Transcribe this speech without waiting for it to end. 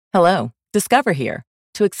Hello, Discover here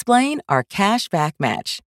to explain our cash back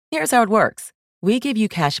match. Here's how it works. We give you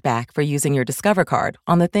cash back for using your Discover card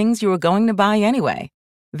on the things you were going to buy anyway.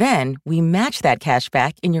 Then we match that cash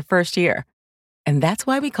back in your first year. And that's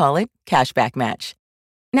why we call it Cashback Match.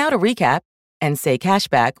 Now to recap and say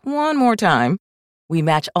cashback one more time. We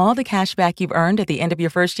match all the cash back you've earned at the end of your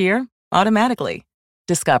first year automatically.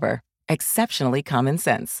 Discover. Exceptionally common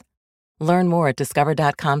sense. Learn more at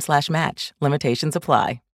discover.com/match. Limitations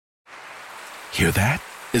apply. Hear that?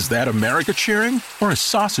 Is that America cheering or a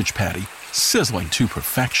sausage patty sizzling to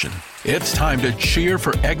perfection? It's time to cheer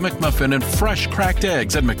for Egg McMuffin and fresh cracked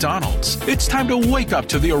eggs at McDonald's. It's time to wake up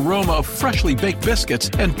to the aroma of freshly baked biscuits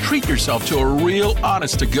and treat yourself to a real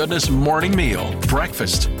honest-to-goodness morning meal.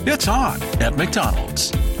 Breakfast, it's on at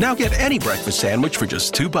McDonald's. Now get any breakfast sandwich for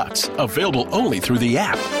just $2. Available only through the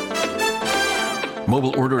app.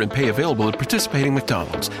 Mobile order and pay available at participating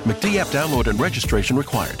McDonald's. McD app download and registration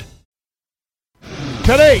required.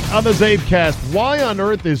 Today on the Zabecast, why on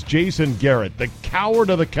earth is Jason Garrett, the coward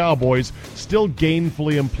of the Cowboys, still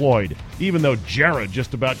gainfully employed, even though Jared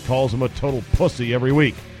just about calls him a total pussy every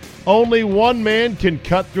week? Only one man can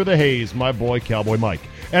cut through the haze, my boy Cowboy Mike.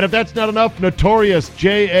 And if that's not enough, Notorious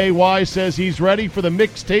J.A.Y. says he's ready for the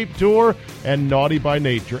mixtape tour and Naughty by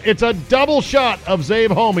Nature. It's a double shot of Zabe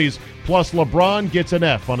homies, plus LeBron gets an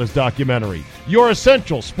F on his documentary. Your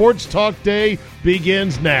essential sports talk day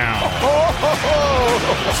begins now.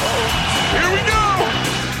 Here we go!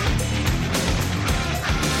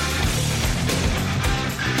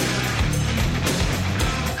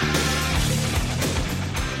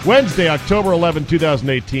 Wednesday, October 11,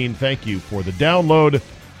 2018. Thank you for the download.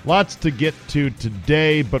 Lots to get to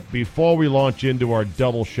today, but before we launch into our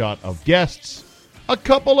double shot of guests, a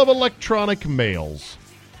couple of electronic mails.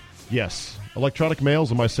 Yes, electronic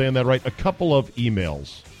mails. Am I saying that right? A couple of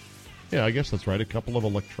emails. Yeah, I guess that's right. A couple of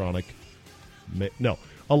electronic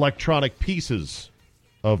pieces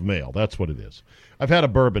of mail. That's what it is. I've had a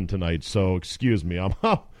bourbon tonight, so excuse me. I'm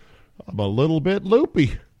a little bit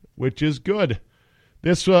loopy, which is good.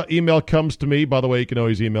 This email comes to me. By the way, you can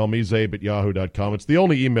always email me, zabe@yahoo.com. It's the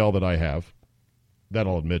only email that I have. That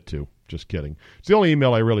I'll admit to. Just kidding. It's the only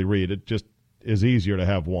email I really read. It just is easier to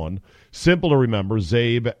have one. Simple to remember,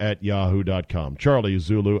 zabe@yahoo.com. Charlie,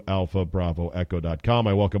 Zulu, Alpha, Bravo, Echo.com.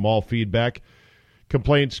 I welcome all feedback,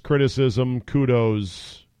 complaints, criticism,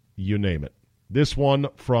 kudos, you name it. This one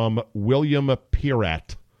from William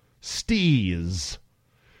Pirat. Steez.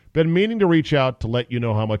 Been meaning to reach out to let you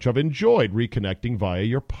know how much I've enjoyed reconnecting via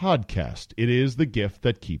your podcast. It is the gift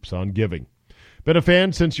that keeps on giving. Been a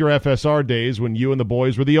fan since your FSR days when you and the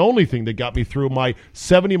boys were the only thing that got me through my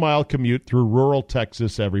 70-mile commute through rural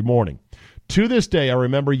Texas every morning. To this day, I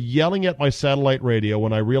remember yelling at my satellite radio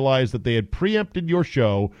when I realized that they had preempted your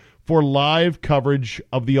show for live coverage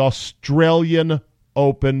of the Australian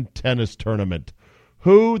Open tennis tournament.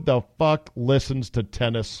 Who the fuck listens to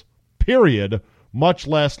tennis, period, much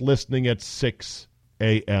less listening at 6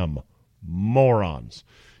 a.m.? Morons.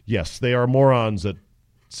 Yes, they are morons at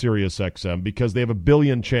Sirius XM because they have a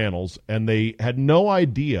billion channels and they had no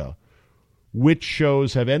idea which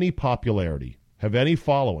shows have any popularity, have any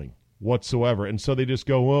following whatsoever. And so they just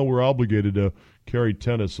go, well, we're obligated to carry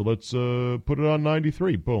tennis, so let's put it on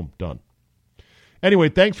 93. Boom, done. Anyway,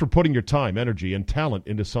 thanks for putting your time, energy, and talent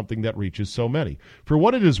into something that reaches so many. For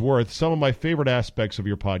what it is worth, some of my favorite aspects of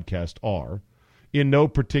your podcast are, in no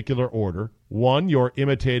particular order, 1, you're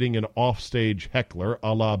imitating an offstage heckler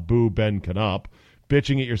a la Boo Ben Canop,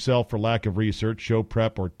 bitching at yourself for lack of research, show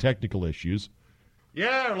prep, or technical issues.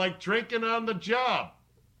 Yeah, like drinking on the job.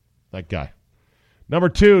 That guy. Number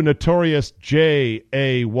 2, Notorious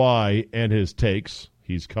J.A.Y. and his takes.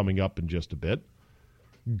 He's coming up in just a bit.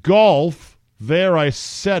 Golf. There, I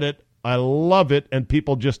said it. I love it, and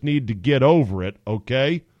people just need to get over it,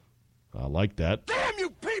 okay? I like that. Damn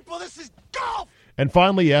you people, this is golf! And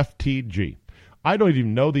finally, FTG. I don't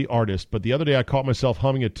even know the artist, but the other day I caught myself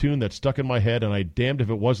humming a tune that stuck in my head, and I damned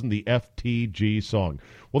if it wasn't the FTG song.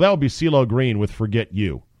 Well, that would be CeeLo Green with Forget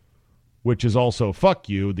You, which is also Fuck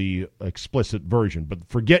You, the explicit version. But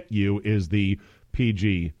Forget You is the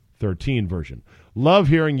PG-13 version. Love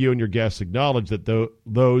hearing you and your guests acknowledge that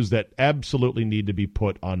those that absolutely need to be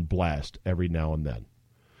put on blast every now and then.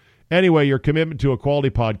 Anyway, your commitment to a quality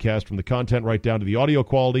podcast, from the content right down to the audio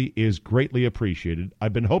quality, is greatly appreciated.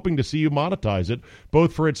 I've been hoping to see you monetize it,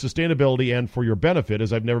 both for its sustainability and for your benefit,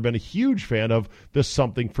 as I've never been a huge fan of the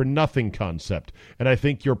something-for-nothing concept, and I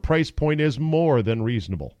think your price point is more than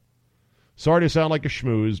reasonable. Sorry to sound like a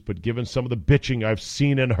schmooze, but given some of the bitching I've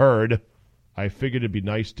seen and heard, I figured it'd be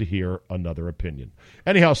nice to hear another opinion.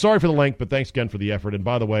 Anyhow, sorry for the length, but thanks again for the effort. And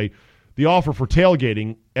by the way, The offer for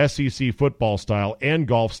tailgating, SEC football style, and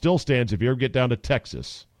golf still stands if you ever get down to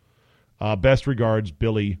Texas. Best regards,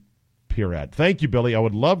 Billy Pirat. Thank you, Billy. I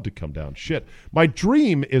would love to come down. Shit. My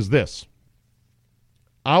dream is this.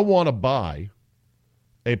 I want to buy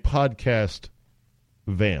a podcast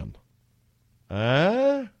van.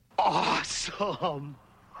 Awesome.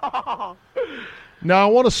 Now,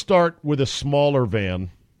 I want to start with a smaller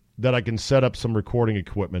van that I can set up some recording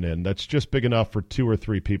equipment in that's just big enough for 2 or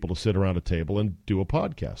 3 people to sit around a table and do a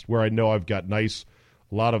podcast, where I know I've got a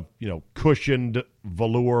lot of, cushioned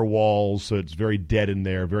velour walls, so it's very dead in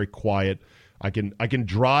there, very quiet. I can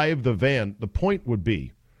drive the van. The point would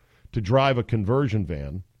be to drive a conversion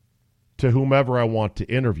van to whomever I want to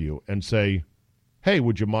interview and say, hey,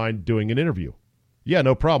 would you mind doing an interview? Yeah,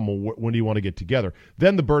 no problem. Well, when do you want to get together?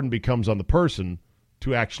 Then the burden becomes on the person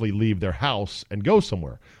to actually leave their house and go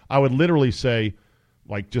somewhere. I would literally say,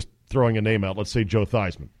 like just throwing a name out, let's say Joe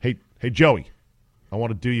Theismann. Hey, Joey, I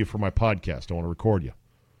want to do you for my podcast. I want to record you.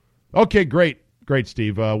 Okay, great,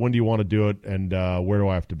 Steve. When do you want to do it, and where do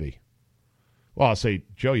I have to be? Well, I'll say,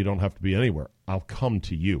 Joe, you don't have to be anywhere. I'll come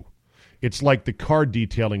to you. It's like the car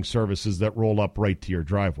detailing services that roll up right to your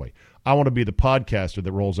driveway. I want to be the podcaster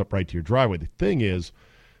that rolls up right to your driveway. The thing is,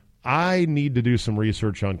 I need to do some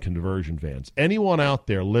research on conversion vans. Anyone out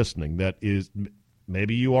there listening that is,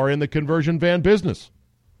 maybe you are in the conversion van business,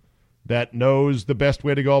 that knows the best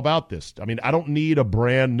way to go about this. I mean, I don't need a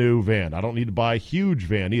brand new van. I don't need to buy a huge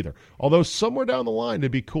van either. Although somewhere down the line,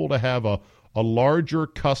 it'd be cool to have a larger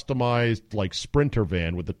customized like Sprinter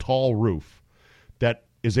van with a tall roof that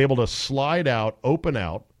is able to slide out, open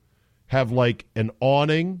out, have like an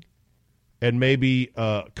awning and maybe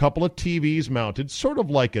a couple of TVs mounted, sort of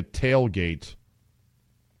like a tailgate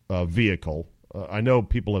vehicle. I know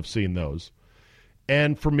people have seen those.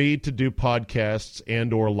 And for me to do podcasts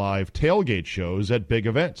and or live tailgate shows at big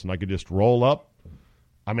events. And I could just roll up.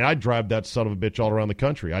 I mean, I'd drive that son of a bitch all around the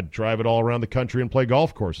country. I'd drive it all around the country and play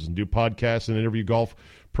golf courses and do podcasts and interview golf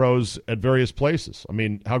pros at various places. I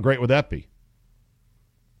mean, how great would that be?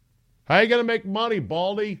 How are you going to make money,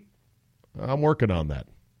 Baldy? I'm working on that.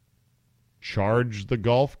 Charge the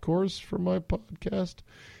golf course for my podcast?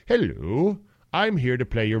 Hello, I'm here to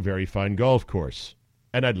play your very fine golf course,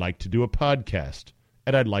 and I'd like to do a podcast,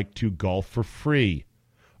 and I'd like to golf for free.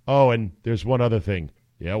 Oh, and there's one other thing.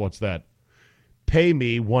 Yeah, what's that? Pay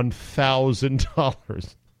me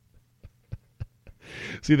 $1,000.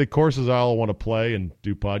 See, the courses I all want to play and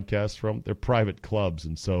do podcasts from, they're private clubs,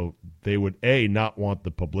 and so they would, A, not want the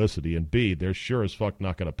publicity, and B, they're sure as fuck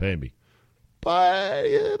not going to pay me. But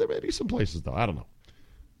yeah, there may be some places, though. I don't know.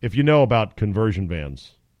 If you know about conversion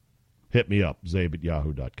vans, hit me up,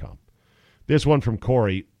 zabe@yahoo.com. This one from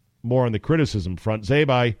Corey, more on the criticism front.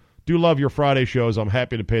 Zabe, I do love your Friday shows. I'm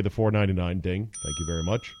happy to pay the $4.99 ding. Thank you very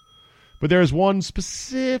much. But there's one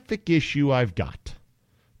specific issue I've got.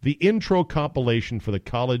 The intro compilation for the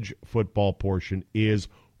college football portion is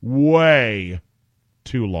way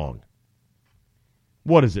too long.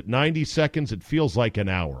 What is it, 90 seconds? It feels like an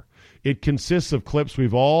hour. It consists of clips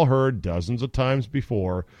we've all heard dozens of times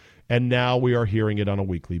before, and now we are hearing it on a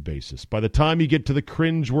weekly basis. By the time you get to the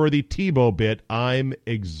cringeworthy Tebow bit, I'm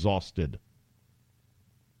exhausted.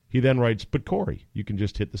 He then writes, but Corey, you can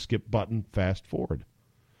just hit the skip button, fast forward.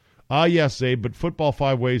 Yes, Abe, but Football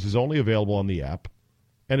 5 Ways is only available on the app,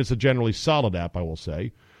 and it's a generally solid app, I will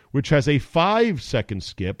say, which has a 5-second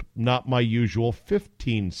skip, not my usual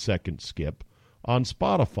 15-second skip, on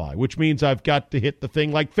Spotify, which means I've got to hit the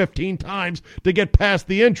thing like 15 times to get past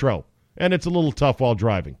the intro, and it's a little tough while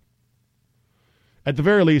driving. At the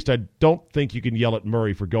very least, I don't think you can yell at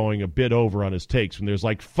Murray for going a bit over on his takes when there's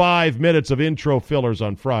like 5 minutes of intro fillers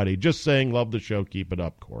on Friday. Just saying, love the show, keep it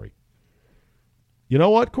up, Corey. You know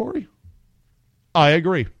what, Corey? I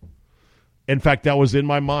agree. In fact, that was in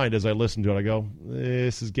my mind as I listened to it. I go,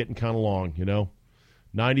 this is getting kind of long,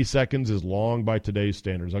 90 seconds is long by today's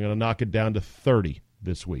standards. I'm going to knock it down to 30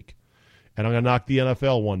 this week. And I'm going to knock the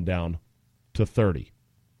NFL one down to 30.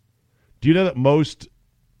 Do you know that most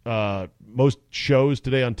shows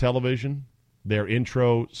today on television, their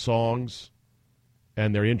intro songs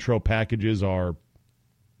and their intro packages are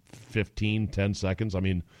 10 seconds? I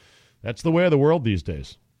mean, that's the way of the world these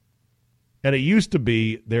days. And it used to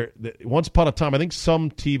be, once upon a time, I think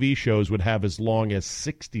some TV shows would have as long as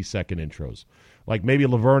 60-second intros. Like maybe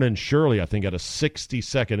Laverne and Shirley, I think, had a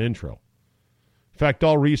 60-second intro. In fact,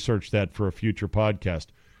 I'll research that for a future podcast.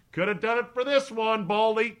 Could have done it for this one,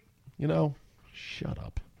 Baldy. Shut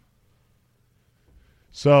up.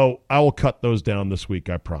 So I will cut those down this week,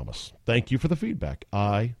 I promise. Thank you for the feedback.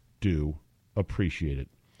 I do appreciate it.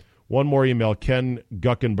 One more email. Ken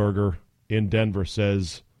Guckenberger in Denver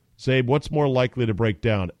says, Zabe, what's more likely to break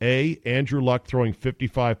down? A, Andrew Luck throwing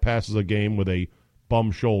 55 passes a game with a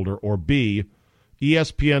bum shoulder, or B,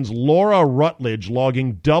 ESPN's Laura Rutledge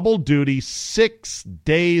logging double duty 6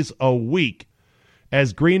 days a week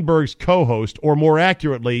as Greenberg's co-host, or more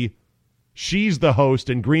accurately, she's the host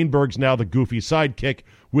and Greenberg's now the goofy sidekick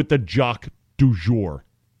with the jock du jour.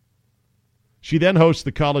 She then hosts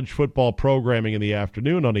the college football programming in the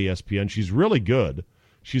afternoon on ESPN. She's really good.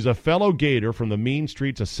 She's a fellow Gator from the mean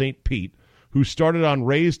streets of St. Pete who started on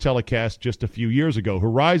Ray's telecast just a few years ago.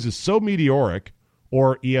 Her rise is so meteoric,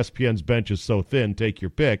 or ESPN's bench is so thin, take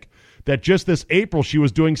your pick, that just this April she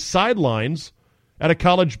was doing sidelines at a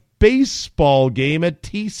college baseball game at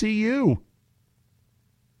TCU.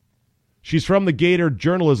 She's from the Gator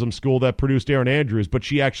journalism school that produced Aaron Andrews, but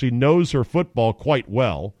she actually knows her football quite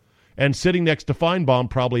well, and sitting next to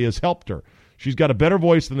Feinbaum probably has helped her. She's got a better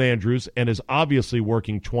voice than Andrews and is obviously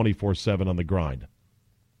working 24/7 on the grind.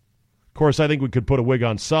 Of course, I think we could put a wig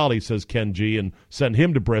on Solly, says Ken G, and send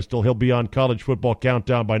him to Bristol. He'll be on College Football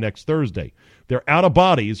Countdown by next Thursday. They're out of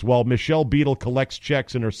bodies while Michelle Beadle collects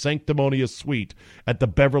checks in her sanctimonious suite at the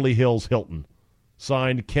Beverly Hills Hilton.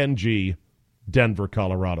 Signed, Ken G, Denver,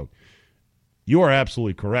 Colorado. You are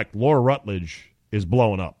absolutely correct. Laura Rutledge is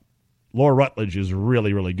blowing up. Laura Rutledge is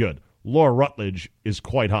really, really good. Laura Rutledge is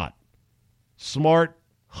quite hot. Smart,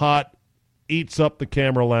 hot, eats up the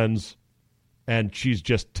camera lens, and she's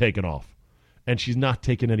just taken off. And she's not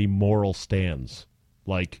taking any moral stands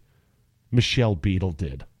like Michelle Beadle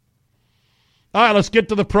did. All right, let's get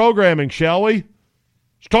to the programming, shall we?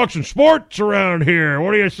 Let's talk some sports around here.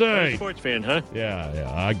 What do you say? You're a sports fan, huh?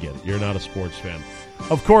 Yeah, I get it. You're not a sports fan.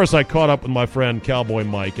 Of course, I caught up with my friend Cowboy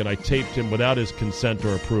Mike, and I taped him without his consent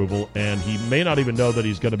or approval, and he may not even know that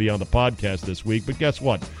he's going to be on the podcast this week, but guess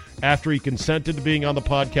what? After he consented to being on the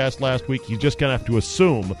podcast last week, he's just going to have to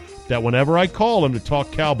assume that whenever I call him to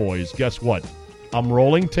talk Cowboys, guess what? I'm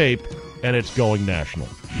rolling tape, and it's going national.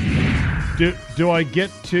 Do I get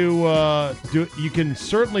to you can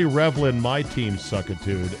certainly revel in my team's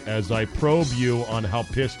suckitude as I probe you on how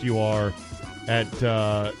pissed you are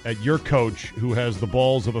at your coach who has the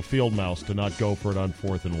balls of a field mouse to not go for it on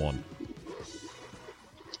 4th and 1.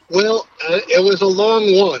 Well, it was a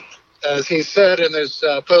long one, as he said in his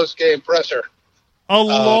post-game presser. A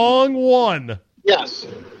long one. Yes,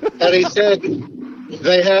 and he said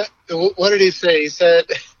they had. What did he say?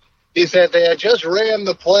 He said they had just ran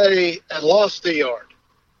the play and lost the yard,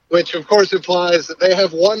 which of course implies that they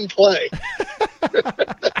have one play.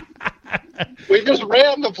 We just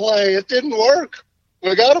ran the play. It didn't work.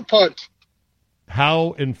 We got a punt.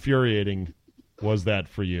 How infuriating was that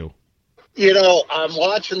for you? You know, I'm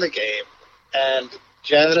watching the game, and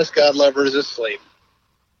Janice Godlover is asleep.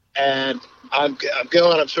 And I'm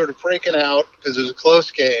sort of freaking out because it was a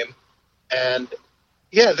close game. And,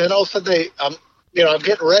 yeah, then all of a sudden I'm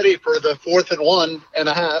getting ready for the 4th and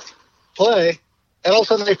 1.5 play. And all of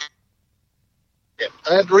a sudden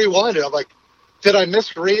I had to rewind it. I'm like, did I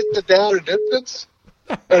misread the down and distance?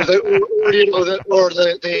 Where they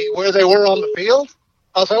were on the field?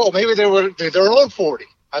 I was like, oh, maybe they're on 40.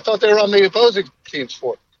 I thought they were on the opposing team's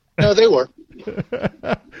 40. No, they were.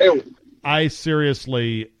 I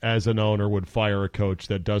seriously, as an owner, would fire a coach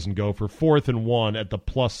that doesn't go for 4th and 1 at the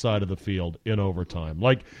plus side of the field in overtime.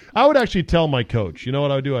 Like, I would actually tell my coach, you know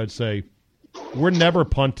what I would do? I'd say, we're never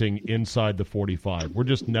punting inside the 45. We're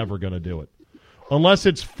just never going to do it. Unless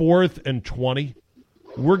it's 4th and 20,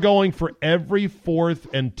 we're going for every 4th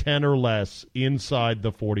and 10 or less inside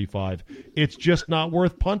the 45. It's just not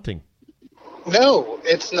worth punting. No,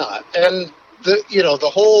 it's not. And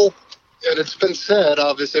the whole, and it's been said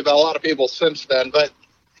obviously by a lot of people since then, but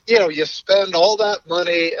you spend all that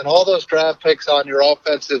money and all those draft picks on your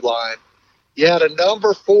offensive line. You had a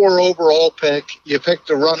number 4 overall pick. You picked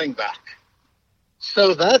a running back.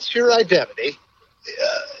 So that's your identity.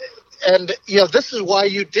 And this is why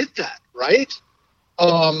you did that, right?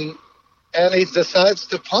 And he decides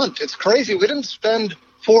to punt. It's crazy. We didn't spend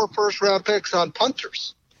 4 first-round picks on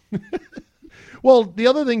punters. Well, the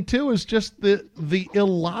other thing, too, is just the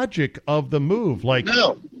illogic of the move. Like,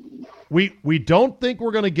 no. We don't think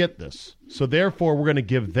we're going to get this, so therefore we're going to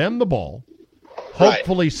give them the ball,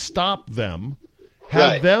 hopefully stop them,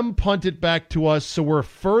 have them punt it back to us so we're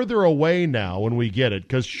further away now when we get it,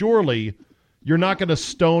 because surely you're not going to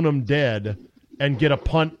stone them dead and get a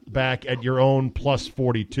punt back at your own plus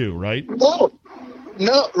 42, right?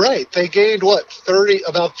 No, right. They gained,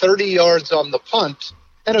 about 30 yards on the punt,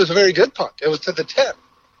 and it was a very good punt. It was to the 10.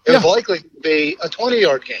 It was likely to be a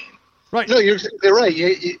 20-yard gain. Right. No, you're exactly right.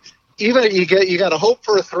 You got to hope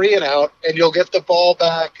for a 3 and out, and you'll get the ball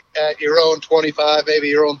back at your own 25, maybe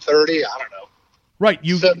your own 30. I don't know. Right.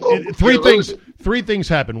 So, Three things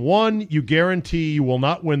happen. One, you guarantee you will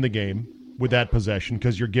not win the game with that possession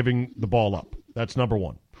because you're giving the ball up. That's number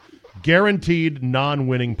one. Guaranteed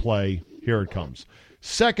non-winning play. Here it comes.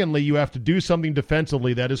 Secondly, you have to do something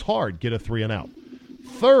defensively that is hard. Get a 3 and out.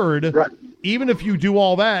 Third, right. Even if you do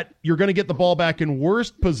all that, you're going to get the ball back in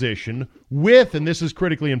worst position with, and this is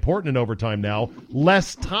critically important in overtime now,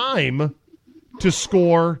 less time to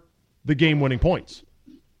score the game-winning points.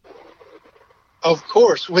 Of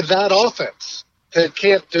course, with that offense, that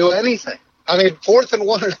can't do anything. I mean, 4th and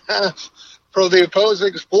 1.5 from the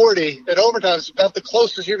opposing's 40 in overtime is about the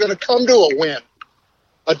closest you're going to come to a win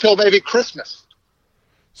until maybe Christmas.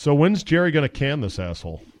 So when's Jerry going to can this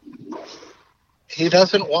asshole? He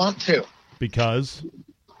doesn't want to. Because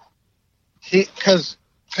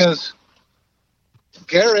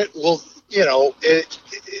Garrett will,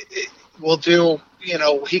 will do,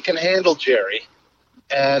 he can handle Jerry,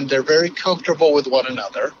 and they're very comfortable with one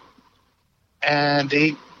another. And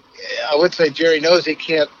I would say Jerry knows he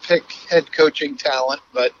can't pick head coaching talent,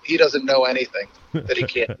 but he doesn't know anything that he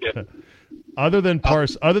can't do. Other than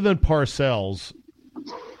Parcells,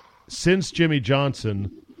 since Jimmy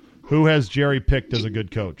Johnson, who has Jerry picked as a good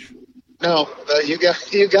coach? No, you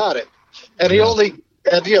got it. And he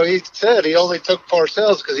said he only took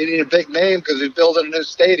Parcells because he needed a big name because he was building a new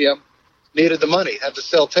stadium, needed the money, had to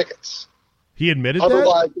sell tickets. He admitted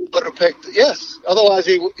otherwise, that? He would have picked, yes. Otherwise,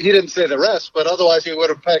 he didn't say the rest, but otherwise he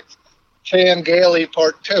would have picked Chan Gailey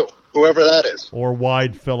Part 2, whoever that is. Or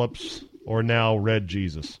Wide Phillips, or now Red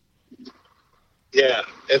Jesus. Yeah,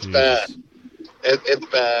 it's Jesus. bad. It's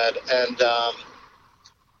bad. And,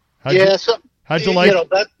 how'd you like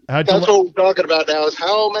that's what we're talking about now is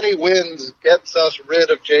how many wins gets us rid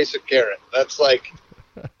of Jason Garrett. That's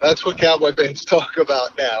what Cowboy fans talk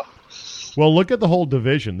about now. Well, look at the whole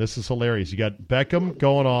division. This is hilarious. You got Beckham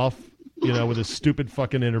going off, with his stupid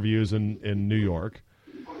fucking interviews in New York,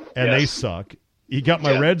 and They suck. You got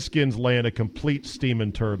my Redskins laying a complete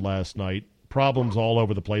steaming turd last night. Problems all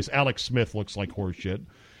over the place. Alex Smith looks like horseshit.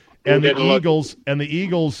 And the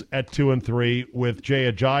Eagles at 2-3 with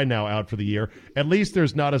Jay Ajayi now out for the year. At least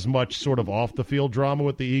there's not as much sort of off the field drama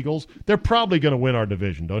with the Eagles. They're probably going to win our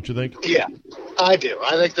division, don't you think? Yeah, I do.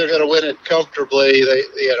 I think they're going to win it comfortably.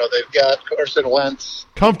 They've got Carson Wentz.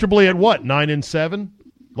 Comfortably at what? 9-7?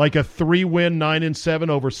 Like a 3-win 9-7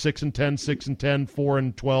 over 6-10, 6-10,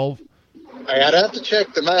 4-12. I'd have to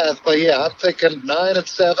check the math, but yeah, I'm thinking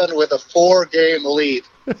 9-7 with a 4-game lead.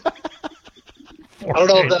 I don't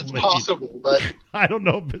know if that's possible, but I don't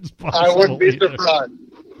know if it's possible. I wouldn't be surprised.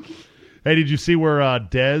 Hey, did you see where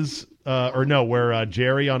where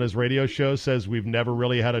Jerry on his radio show says we've never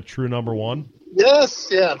really had a true number one? Yes,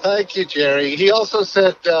 yeah, thank you, Jerry. He also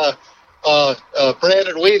said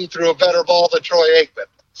Brandon Whedon threw a better ball than Troy Aikman.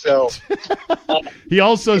 So he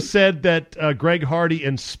also said that Greg Hardy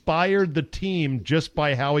inspired the team just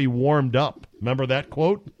by how he warmed up. Remember that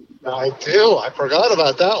quote? I do. I forgot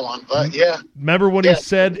about that one, but yeah. Remember what he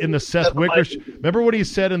said in the Seth Wicker? Remember what he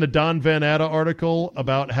said in the Don Van Atta article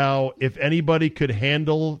about how if anybody could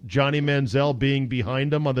handle Johnny Manziel being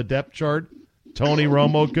behind him on the depth chart, Tony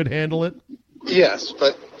Romo could handle it? Yes,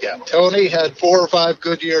 but yeah, Tony had 4 or 5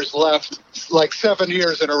 good years left, like 7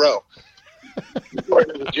 years in a row.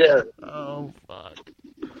 Oh, fuck.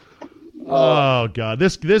 Oh, God.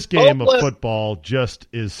 This game of football just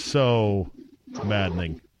is so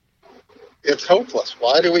maddening. It's hopeless.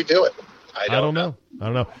 Why do we do it? I don't know.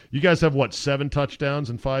 You guys have, 7 touchdowns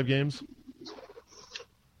in 5 games?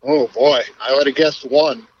 Oh, boy. I would have guessed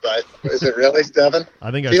 1, but is it really 7? I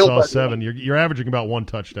think I saw 7. You're averaging about 1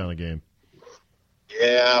 touchdown a game.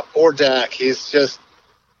 Yeah, poor Dak. He just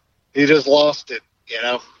lost it,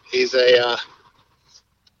 He's a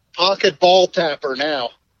pocket ball tapper now.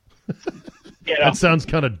 That sounds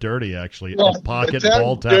kind of dirty, actually. Well, a pocket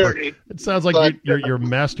ball tapper. Dirty, it sounds like you're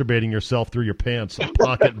masturbating yourself through your pants. A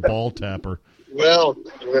pocket ball tapper. Well,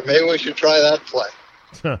 maybe we should try that play.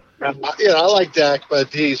 I like Dak,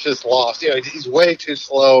 but he's just lost. He's way too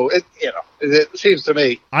slow. It seems to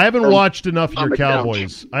me. I haven't watched enough of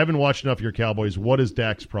your Cowboys. What is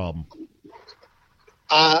Dak's problem?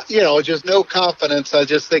 Just no confidence. I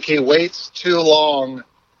just think he waits too long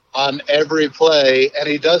on every play, and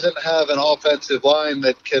he doesn't have an offensive line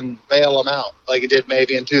that can bail him out like he did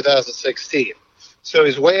maybe in 2016. So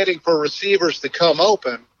he's waiting for receivers to come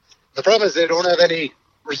open. The problem is they don't have any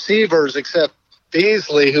receivers except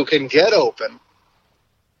Beasley who can get open.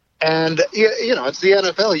 And, it's the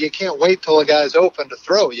NFL. You can't wait till a guy's open to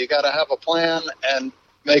throw. You got to have a plan and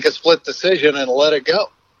make a split decision and let it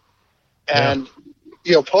go. And,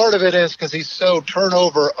 part of it is because he's so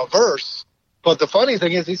turnover averse. But the funny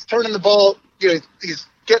thing is he's turning the ball he's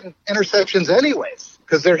getting interceptions anyways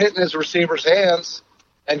because they're hitting his receivers' hands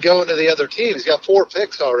and going to the other team. He's got 4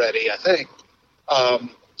 picks already, I think.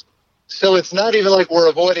 So it's not even like we're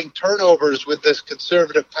avoiding turnovers with this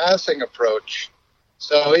conservative passing approach.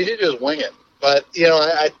 So he did just wing it. But,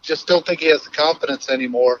 I just don't think he has the confidence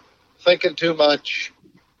anymore. Thinking too much.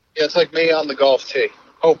 Yeah, it's like me on the golf tee.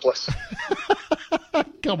 Hopeless.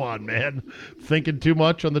 Come on, man. Thinking too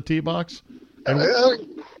much on the tee box?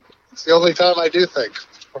 It's the only time I do think,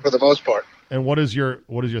 for the most part. And what is your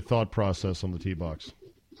thought process on the tee box?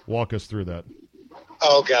 Walk us through that.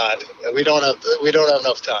 Oh God, we don't have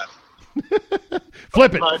enough time.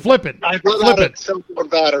 Flip it. I run out of cell phone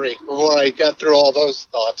battery before I got through all those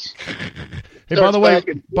thoughts. Hey, by the way,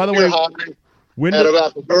 and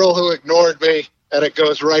about the girl who ignored me, and it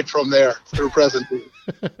goes right from there through presentation.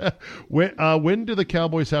 When do the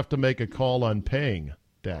Cowboys have to make a call on paying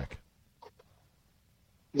Dak?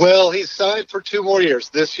 Well, he's signed for 2 more years,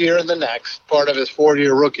 this year and the next, part of his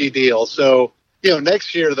 4-year rookie deal. So,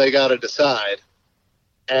 next year they got to decide.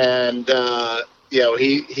 And,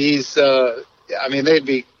 he's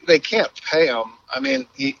they can't pay him. I mean,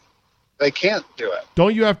 they can't do it.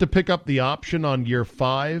 Don't you have to pick up the option on year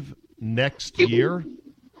 5 next year?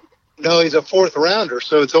 No, he's a 4th rounder,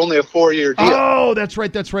 so it's only a 4-year deal. Oh, that's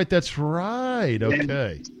right.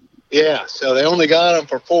 Okay. Yeah, so they only got him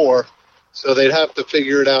for 4, so they'd have to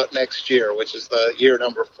figure it out next year, which is the year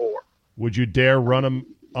number 4. Would you dare run him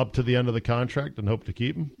up to the end of the contract and hope to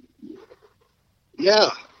keep him? Yeah.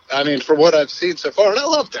 I mean, from what I've seen so far, and I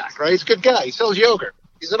love Dak, right? He's a good guy. He sells yogurt.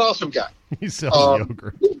 He's an awesome guy. He sells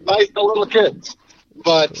yogurt. By the little kids.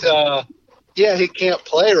 But, he can't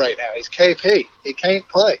play right now. He's KP. He can't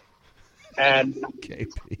play. And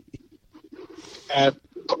KP. And,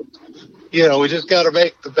 we just got to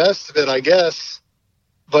make the best of it, I guess.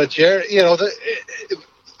 But, Jared,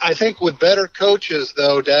 I think with better coaches,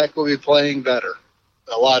 though, Dak will be playing better.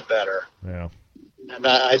 A lot better. Yeah. And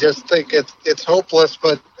I just think it's hopeless,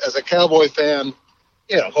 but as a Cowboy fan,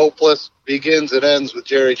 hopeless begins and ends with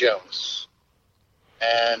Jerry Jones.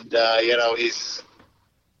 And, he's...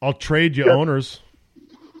 I'll trade you owners.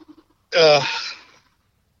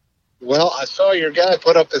 Well, I saw your guy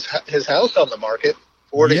put up his house on the market,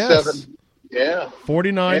 47. Yes. Yeah.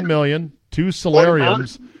 $49 million, 2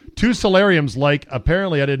 solariums. 2 solariums, like,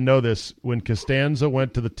 apparently I didn't know this, when Costanza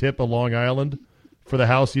went to the tip of Long Island for the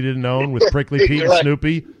house he didn't own with Prickly Pete and Right.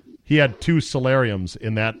 Snoopy, he had 2 solariums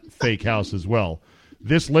in that fake house as well.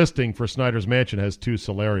 This listing for Snyder's Mansion has 2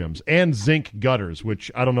 solariums and zinc gutters,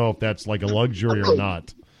 which I don't know if that's like a luxury or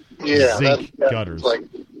not. Yeah, Zinc that's gutters. like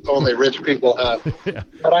only rich people have. Yeah.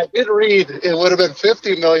 But I did read it would have been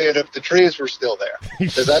 $50 million if the trees were still there.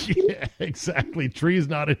 Is that Yeah, exactly. Trees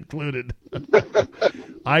not included.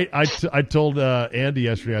 I told Andy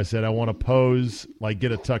yesterday, I said, I want to pose, like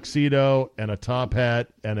get a tuxedo and a top hat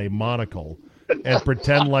and a monocle and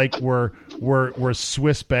pretend like we're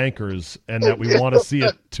Swiss bankers and that we want to see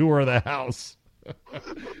a tour of the house.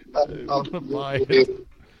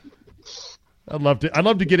 I'd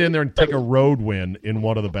love to get in there and take a road win in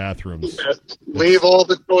one of the bathrooms. Leave all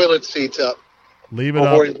the toilet seats up. Leave it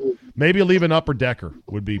up. Maybe leave an upper decker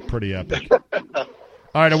would be pretty epic. All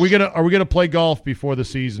right, are we gonna play golf before the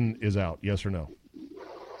season is out? Yes or no?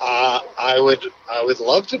 I would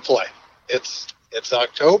love to play. It's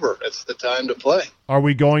October. It's the time to play. Are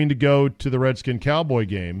we going to go to the Redskin Cowboy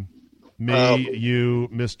game? Me, you,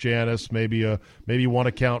 Miss Janice, maybe you want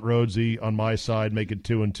to count Rhodesy on my side, make it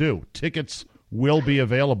 2-2. Tickets will be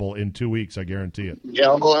available in 2 weeks, I guarantee it.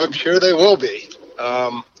 Yeah, well, I'm sure they will be.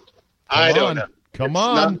 I don't know. Come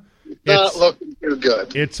on. Not looking too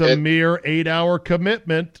good. It's a mere 8-hour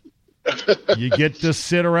commitment. You get to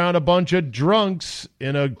sit around a bunch of drunks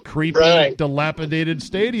in a creepy, dilapidated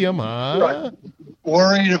stadium, huh? Right.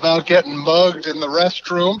 Worried about getting mugged in the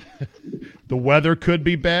restroom. The weather could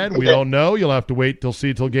be bad. We don't know. You'll have to wait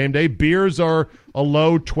till game day. Beers are a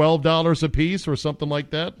low $12 a piece or something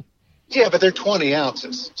like that. Yeah, but they're 20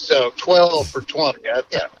 ounces, so 12 for 20.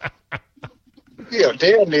 Yeah.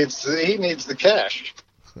 Dan needs the cash.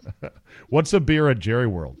 What's a beer at Jerry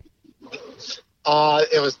World?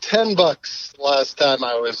 It was $10 last time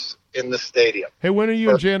I was in the stadium. Hey, when are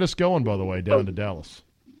you and Janice going, by the way, down to Dallas?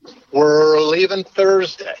 We're leaving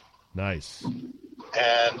Thursday. Nice.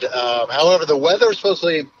 And however, the weather's supposed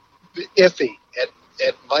to be iffy.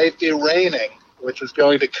 It might be raining, which is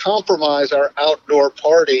going to compromise our outdoor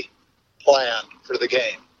party plan for the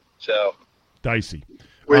game. So dicey.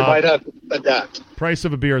 We might have to adapt. Price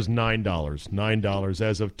of a beer is $9. $9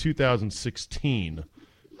 as of 2016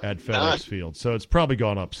 at FedEx Field. So it's probably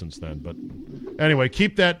gone up since then. But anyway,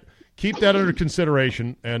 keep that keep that under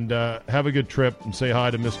consideration, and have a good trip, and say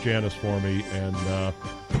hi to Miss Janice for me. And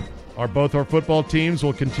both our football teams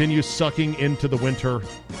will continue sucking into the winter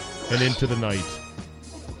and into the night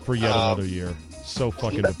for yet another year. So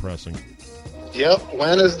fucking depressing. Yep.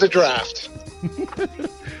 When is the draft?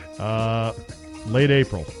 Late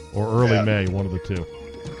April or early May, one of the two.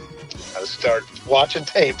 I'll start watching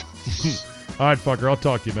tape. All right, fucker. I'll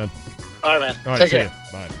talk to you, man. All right, man. All right, Take see care. ya.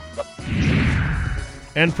 Bye.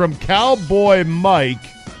 And from Cowboy Mike,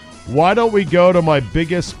 why don't we go to my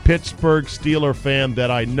biggest Pittsburgh Steeler fan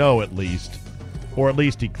that I know, at least, or at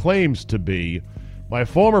least he claims to be, my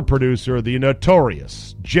former producer, the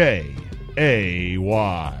notorious J.A.Y.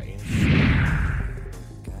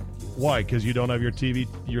 Why? Because you don't have your TV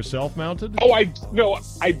yourself mounted? Oh, I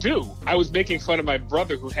do. I was making fun of my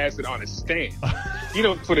brother who has it on a stand. You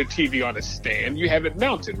don't put a TV on a stand. You have it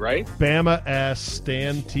mounted, right? Bama ass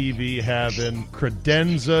stand TV having,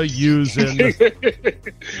 credenza using.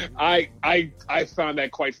 I found that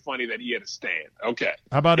quite funny that he had a stand. Okay.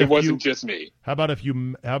 How about it wasn't just me? How about if you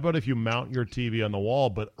mount your TV on the wall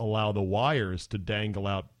but allow the wires to dangle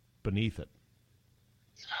out beneath it?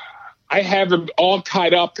 I have them all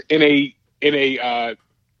tied up I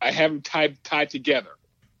have them tied together.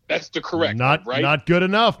 That's the correct one, right? Not good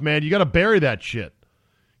enough, man. You got to bury that shit.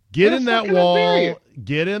 Get in that wall,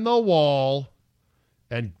 get in the wall,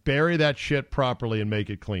 and bury that shit properly and make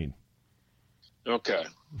it clean. Okay.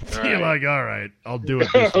 You're like, all right, I'll do it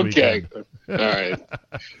this okay. weekend. All right.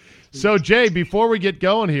 So, Jay, before we get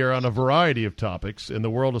going here on a variety of topics in the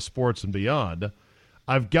world of sports and beyond,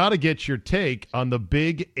 I've got to get your take on the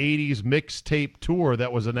big 80s mixtape tour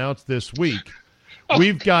that was announced this week.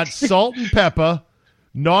 We've got Salt and Peppa,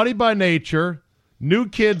 Naughty by Nature, New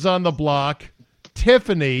Kids on the Block,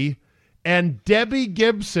 Tiffany, and Debbie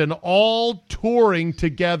Gibson all touring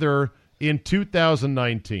together in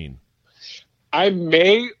 2019. I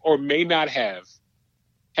may or may not have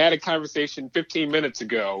had a conversation 15 minutes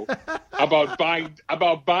ago about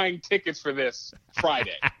buying tickets for this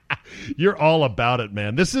Friday. You're all about it,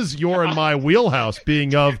 man. This is your and my wheelhouse,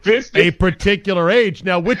 being of a particular age.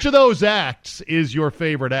 Now, which of those acts is your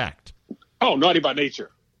favorite act? Oh, Naughty by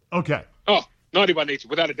Nature. Okay. Oh, Naughty by Nature,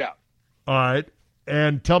 without a doubt. All right.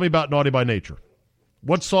 And tell me about Naughty by Nature.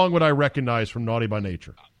 What song would I recognize from Naughty by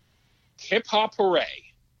Nature? Hip Hop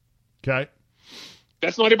Hooray. Okay.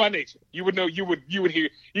 That's Naughty by Nature. You would know. You would hear.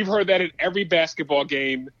 You've heard that in every basketball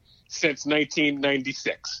game since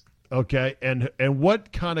 1996. Okay, and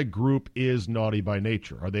what kind of group is Naughty by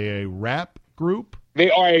Nature? Are they a rap group? They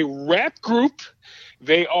are a rap group.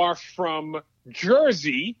 They are from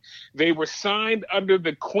Jersey. They were signed under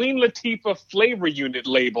the Queen Latifah Flavor Unit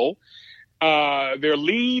label. Their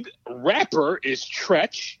lead rapper is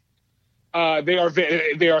Tretch. They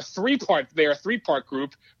are a three-part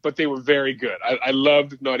group, but they were very good. I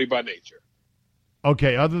loved Naughty by Nature.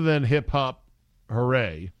 Okay, other than Hip Hop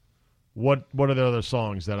Hooray, what are the other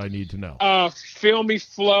songs that I need to know? Feel Me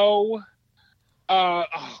Flow,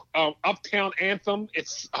 Uptown Anthem.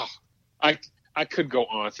 I could go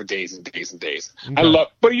on for days and days and days. Okay.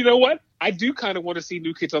 But you know what? I do kind of want to see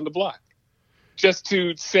New Kids on the Block, just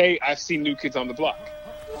to say I've seen New Kids on the Block.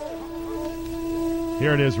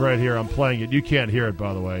 Here it is right here. I'm playing it. You can't hear it,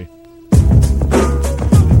 by the way.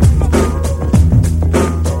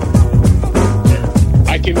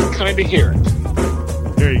 I can kind of hear it.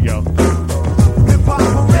 There you go.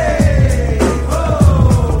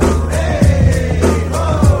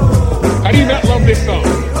 How do you not love this song?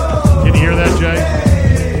 Can you hear that, Jay?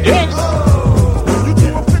 Yes.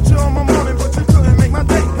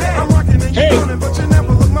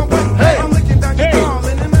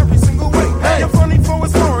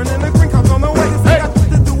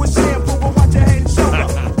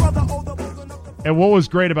 And what was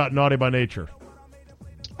great about Naughty by Nature?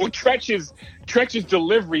 Well, Tretch's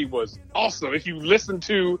delivery was awesome. If you listen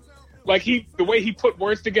to, the way he put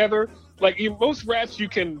words together, in most raps you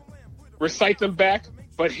can recite them back,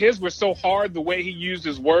 but his were so hard. The way he used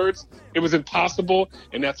his words, it was impossible,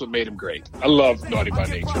 and that's what made him great. I love Naughty by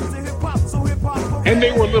Nature, and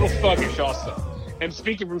they were a little thuggish also. And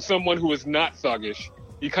speaking from someone who is not thuggish,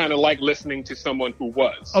 you kind of like listening to someone who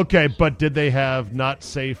was. Okay, but did they have not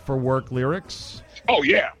safe for work lyrics? Oh,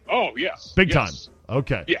 yeah. Oh, yes. Big time.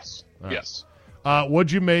 Okay. Yes. Right. Yes.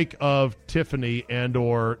 What'd you make of Tiffany and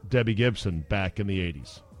or Debbie Gibson back in the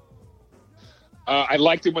 80s? I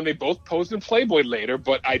liked it when they both posed in Playboy later,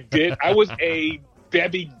 but I was a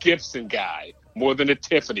Debbie Gibson guy more than a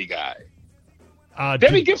Tiffany guy.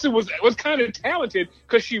 Debbie Gibson was kind of talented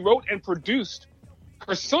because she wrote and produced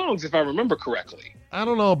her songs, if I remember correctly. I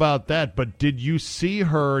don't know about that, but did you see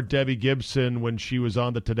her, Debbie Gibson, when she was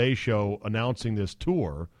on the Today Show announcing this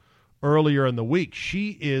tour earlier in the week?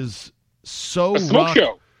 She is so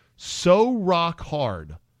rock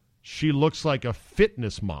hard. She looks like a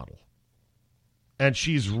fitness model. And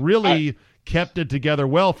she's really kept it together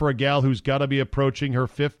well for a gal who's got to be approaching her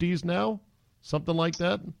 50s now, something like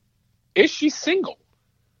that. Is she single?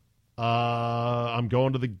 I'm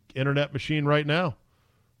going to the internet machine right now.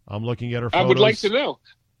 I'm looking at her photos. I would like to know.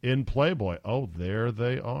 In Playboy. Oh, there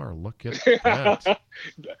they are. Look at that.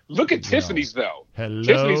 Look at Tiffany's, though. Hello.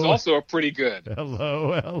 Tiffany's also are pretty good.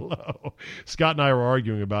 Hello. Scott and I were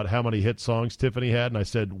arguing about how many hit songs Tiffany had, and I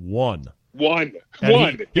said one. One.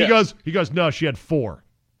 He goes, no, she had 4.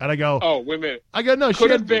 And I go, oh, wait a minute. I go, no,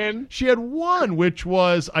 Been. She had 1, which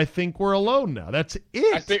was, I Think We're Alone Now. That's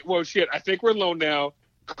it. I think We're Alone Now.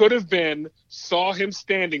 Could have been, saw him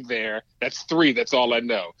standing there. That's 3. That's all I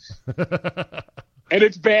know. And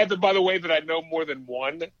it's bad, that, by the way, that I know more than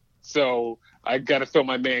one. So I got to throw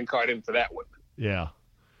my man card in for that one. Yeah.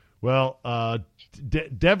 Well,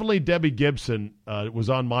 definitely Debbie Gibson was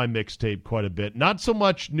on my mixtape quite a bit. Not so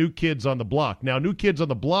much New Kids on the Block. Now, New Kids on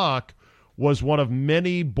the Block was one of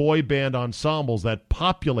many boy band ensembles that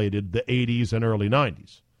populated the 80s and early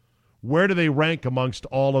 90s. Where do they rank amongst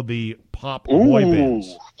all of the pop boy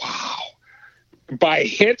bands? Wow. By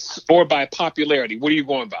hits or by popularity? What are you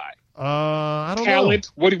going by? I don't Talent?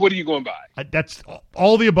 know. What are you going by? That's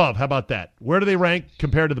all the above. How about that? Where do they rank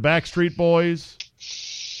compared to the Backstreet Boys?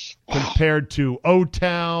 Compared to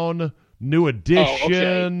O-Town, New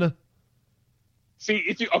Edition? Okay. See,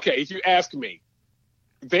 if you ask me,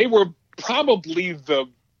 they were probably the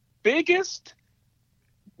biggest.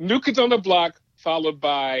 New Kids on the Block, followed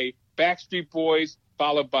by Backstreet Boys,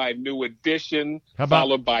 followed by New Edition,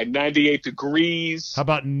 followed by 98 Degrees. How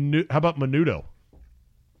about Menudo?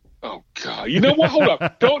 Oh God! You know what? Hold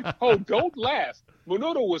up! Don't laugh.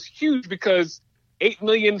 Menudo was huge because 8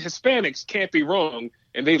 million Hispanics can't be wrong,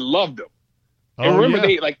 and they loved them. And remember,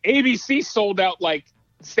 they ABC sold out like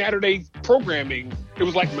Saturday programming. It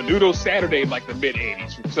was like Menudo Saturday in like the mid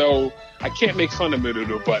 '80s. So I can't make fun of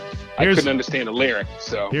Menudo, but I couldn't understand the lyric.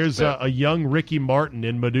 So here's a young Ricky Martin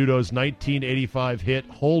in Menudo's 1985 hit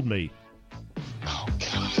 "Hold Me." Oh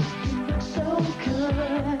God.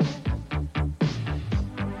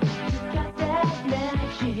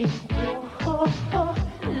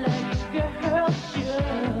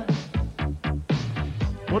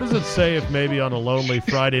 What does it say if maybe on a lonely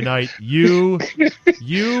Friday night you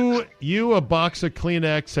a box of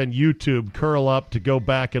Kleenex and YouTube curl up to go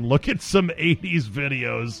back and look at some 80s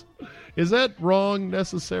videos? Is that wrong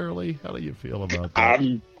necessarily? How do you feel about that?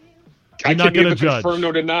 I not can't going to judge. Confirm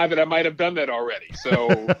nor deny that I might have done that already.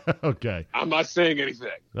 So okay, I'm not saying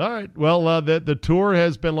anything. All right. Well, the tour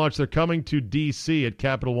has been launched. They're coming to D.C. at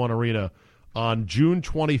Capital One Arena on June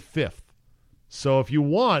 25th. So if you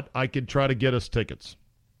want, I could try to get us tickets.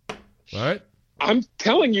 All right. I'm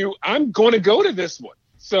telling you, I'm going to go to this one.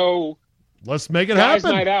 So let's make it happen.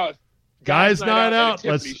 Guys' night out. Guys' night out.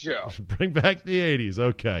 Let's bring back the 80s.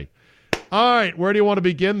 Okay. All right. Where do you want to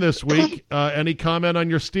begin this week? Any comment on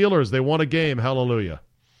your Steelers? They won a game. Hallelujah.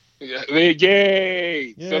 Yeah,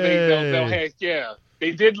 yay. So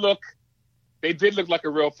they did look like a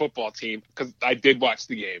real football team because I did watch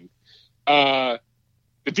the game. The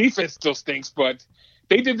defense still stinks, but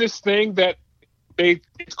they did this thing that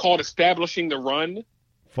it's called establishing the run.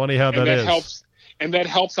 Funny how that is. That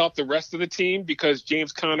helps out the rest of the team because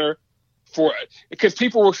James Conner, because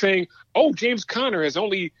people were saying, oh, James Conner has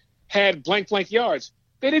only had blank yards.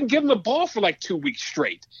 They didn't give him the ball for like 2 weeks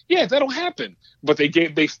straight. Yeah, that'll happen. But they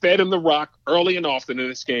fed him the rock early and often in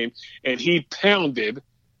this game, and he pounded.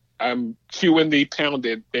 Cueing the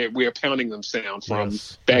pounded. We are pounding them sound from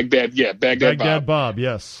Baghdad. Yeah, Baghdad Bob.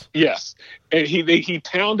 Yes. And he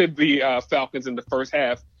pounded the Falcons in the first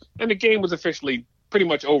half, and the game was officially pretty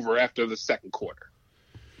much over after the second quarter.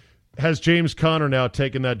 Has James Conner now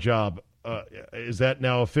taken that job? Is that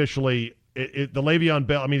now officially the Le'Veon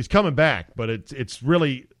Bell? I mean, he's coming back, but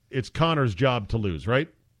it's Conner's job to lose, right?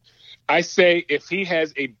 I say if he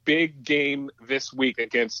has a big game this week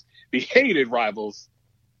against the hated rivals,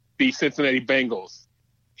 the Cincinnati Bengals,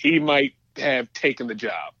 he might have taken the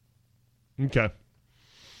job. Okay.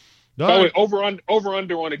 By the way, over under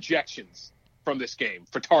on ejections from this game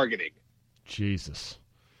for targeting. Jesus,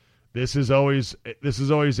 this is always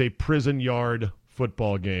a prison yard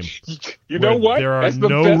football game. You know what? That's the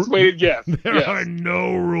best way to guess. There are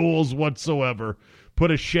no rules whatsoever.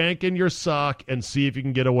 Put a shank in your sock and see if you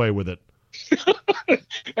can get away with it.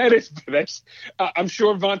 That's. I'm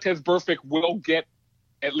sure Vontaze Burfict will get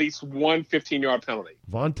at least one 15-yard penalty.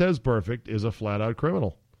 Vontez Burfict is a flat-out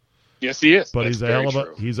criminal. Yes, he is. But That's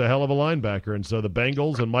he's a hell of a linebacker, and so the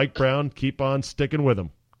Bengals and Mike Brown keep on sticking with him.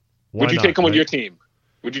 Would you take him on your team?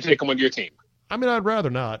 Would you take him on your team? I mean, I'd rather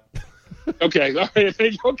not. Okay, all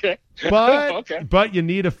right, okay. But you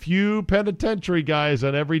need a few penitentiary guys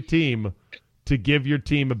on every team to give your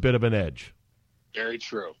team a bit of an edge. Very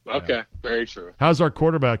true. Okay, very true. How's our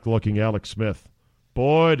quarterback looking, Alex Smith?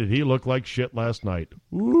 Boy, did he look like shit last night.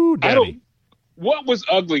 Ooh, Daddy. What was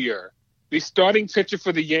uglier, the starting pitcher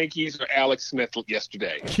for the Yankees or Alex Smith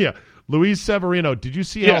yesterday? Yeah, Luis Severino. Did you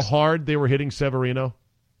see how hard they were hitting Severino?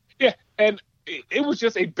 Yeah, and it was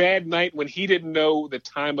just a bad night when he didn't know the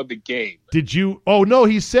time of the game. Did you? Oh, no,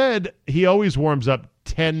 he said he always warms up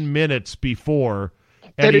 10 minutes before.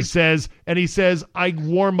 And he says, I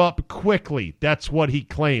warm up quickly. That's what he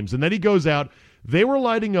claims. And then he goes out. They were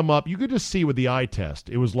lighting him up. You could just see with the eye test.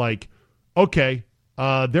 It was like, okay,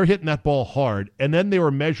 they're hitting that ball hard. And then they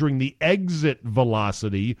were measuring the exit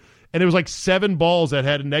velocity. And it was like 7 balls that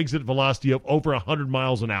had an exit velocity of over 100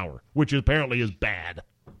 miles an hour, which apparently is bad.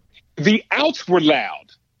 The outs were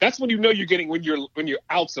loud. That's when you know you're getting when your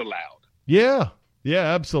outs are loud. Yeah,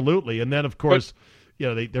 absolutely. And then, of course,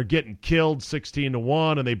 they're getting killed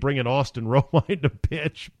 16-1, and they bring in Austin Romine to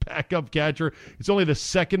pitch, backup catcher. It's only the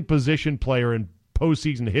second position player in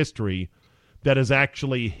postseason history that has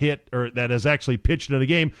actually hit or that has actually pitched in a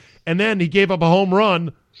game. And then he gave up a home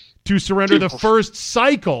run to surrender the first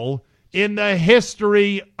cycle in the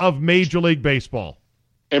history of Major League Baseball.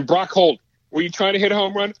 And Brock Holt, were you trying to hit a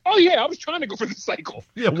home run? Oh, yeah, I was trying to go for the cycle.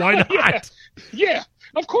 Yeah, why not? Yeah,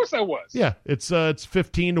 of course I was. Yeah, it's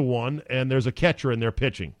 15-1, and there's a catcher in there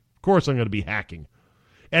pitching. Of course I'm going to be hacking.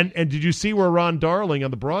 And did you see where Ron Darling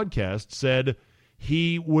on the broadcast said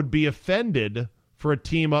he would be offended for a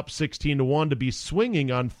team up 16-1 to be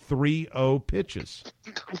swinging on 3-0 pitches?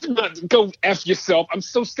 Go F yourself. I'm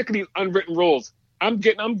so sick of these unwritten rules. I'm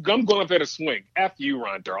going up there to swing. F you,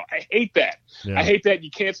 Ron Darrell. I hate that. Yeah. I hate that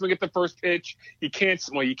you can't swing at the first pitch. You can't.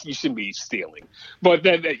 Well, you shouldn't be stealing, but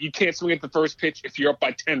that you can't swing at the first pitch if you're up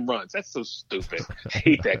by 10 runs. That's so stupid. I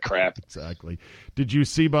hate that crap. Exactly. Did you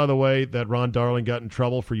see, by the way, that Ron Darling got in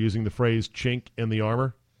trouble for using the phrase "chink in the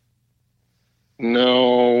armor"?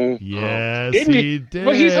 No. Yes, he did.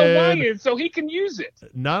 But he's Hawaiian, so he can use it.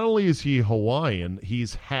 Not only is he Hawaiian,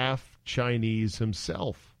 he's half Chinese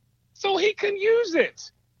himself. So he can use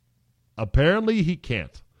it. Apparently he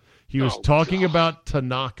can't. He was talking about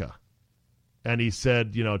Tanaka. And he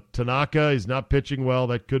said, Tanaka is not pitching well.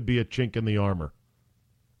 That could be a chink in the armor.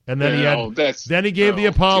 And then he gave the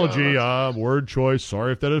apology. Word choice.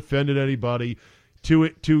 Sorry if that offended anybody.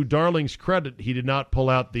 To Darling's credit, he did not pull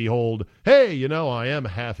out the old, hey, I am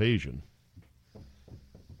half Asian.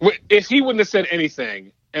 If he wouldn't have said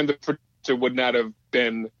anything and the producer would not have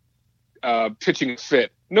been pitching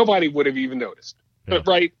fit, nobody would have even noticed. Yeah.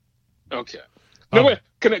 Right? Okay.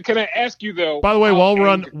 Can I ask you though? By the way, while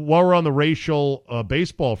we're on the racial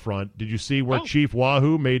baseball front, did you see where Chief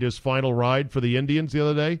Wahoo made his final ride for the Indians the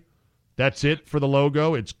other day? That's it for the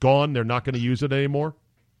logo. It's gone. They're not going to use it anymore.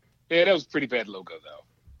 Yeah, that was a pretty bad logo though.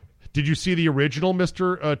 Did you see the original,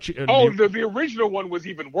 Mr. The original one was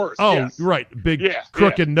even worse. Oh, yes. Right. Big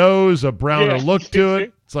crooked nose, a browner look to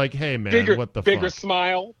it. It's like, hey, man, what the fuck? Bigger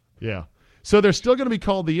smile. Yeah. So they're still going to be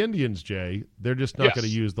called the Indians, Jay. They're just not going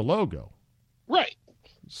to use the logo. Right.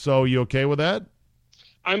 So you okay with that?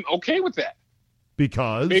 I'm okay with that.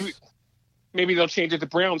 Because? Maybe they'll change it to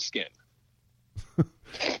brown skin.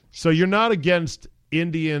 So you're not against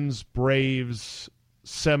Indians, Braves,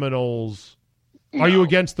 Seminoles. No. Are you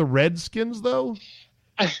against the Redskins, though?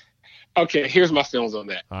 Okay, here's my feelings on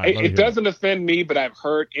that. Right, it doesn't offend me, but I've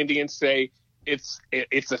heard Indians say it's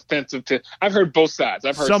offensive to. I've heard both sides.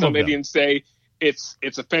 I've heard some Indians say it's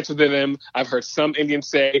offensive to them. I've heard some Indians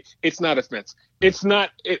say it's not offensive. It's not.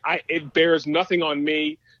 It bears nothing on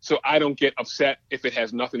me, so I don't get upset if it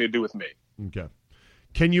has nothing to do with me. Okay.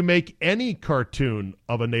 Can you make any cartoon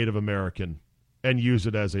of a Native American and use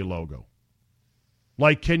it as a logo?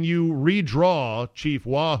 Like, can you redraw Chief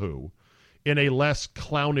Wahoo in a less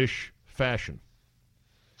clownish fashion?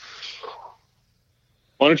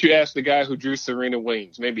 Why don't you ask the guy who drew Serena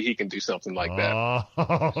Williams? Maybe he can do something like that.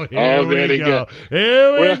 There we go.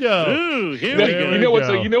 Here we go. Ooh,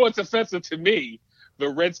 you know what's offensive to me? The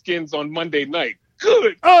Redskins on Monday night.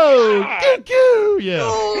 Good. Oh, coo-coo. Yeah.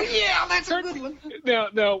 Oh, yeah, that's a good one.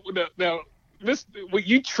 Now,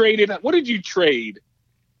 what did you trade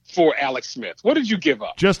for Alex Smith? What did you give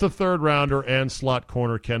up? Just a third rounder and slot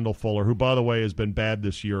corner Kendall Fuller, who, by the way, has been bad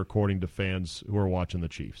this year, according to fans who are watching the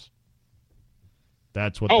Chiefs.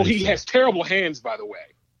 That's what. He has terrible hands, by the way.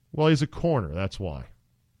 Well, he's a corner. That's why.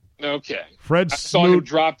 Okay. Fred I saw him Smoot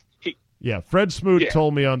drop. Fred Smoot Yeah.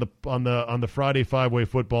 told me on the Friday Five-Way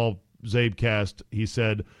Football Zabecast, he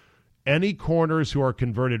said, any corners who are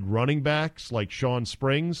converted running backs like Sean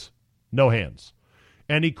Springs, no hands.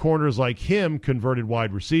 Any corners like him, converted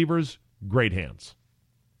wide receivers, great hands.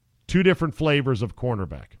 Two different flavors of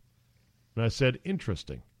cornerback. And I said,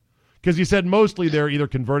 interesting. Because he said mostly they're either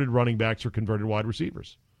converted running backs or converted wide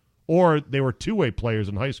receivers. Or they were two-way players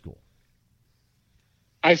in high school.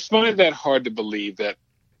 I find that hard to believe that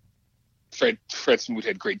Fred Smoot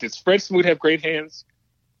had great. Did Fred Smoot have great hands?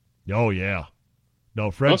 Oh, yeah. No,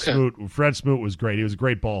 Fred Smoot was great. He was a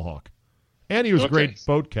great ball hawk. And he was a great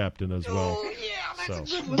boat captain as well. Oh, yeah,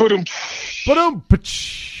 that's a good one. Ba-dum,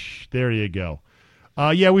 there you go.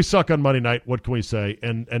 We suck on Monday night. What can we say?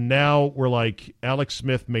 And now we're like, Alex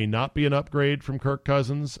Smith may not be an upgrade from Kirk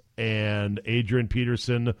Cousins, and Adrian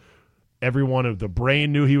Peterson, everyone of the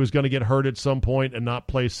brain knew he was going to get hurt at some point and not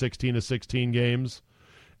play 16 to 16 games.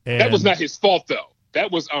 And That was not his fault, though.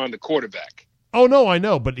 That was on the quarterback. Oh, no, I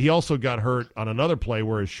know, but he also got hurt on another play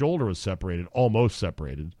where his shoulder was separated, almost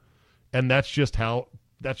separated. And that's just how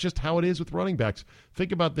it is with running backs.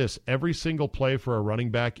 Think about this. Every single play for a running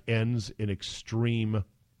back ends in extreme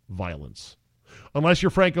violence. Unless you're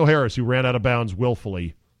Franco Harris, who ran out of bounds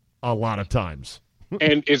willfully a lot of times.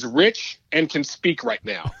 And is rich and can speak right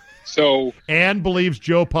now. So and believes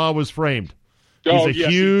Joe Pa was framed. He's a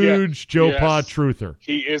huge Joe Pa truther.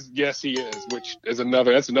 He is. Yes, he is. Which is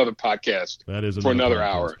that's another podcast. That is for another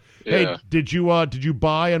podcast. Hour. Yeah. Hey, did you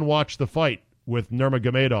buy and watch the fight with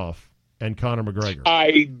Nurmagomedov and Conor McGregor?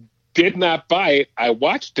 I did not buy it. I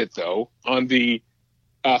watched it though on the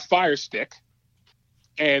Fire Stick.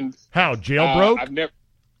 And how jailbroke? I've never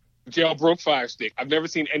jailbroke Fire Stick. I've never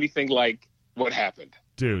seen anything like what happened,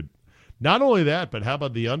 dude. Not only that, but how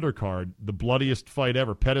about the undercard? The bloodiest fight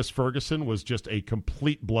ever. Pettis-Ferguson was just a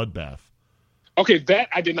complete bloodbath. Okay, that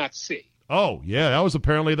I did not see. Oh, yeah, that was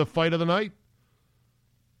apparently the fight of the night.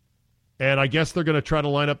 And I guess they're going to try to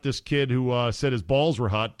line up this kid who said his balls were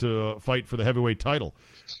hot to fight for the heavyweight title.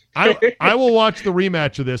 I will watch the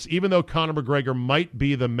rematch of this, even though Conor McGregor might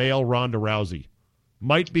be the male Ronda Rousey.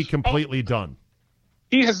 Might be completely done.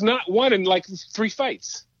 He has not won in like 3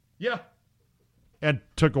 fights. Yeah. And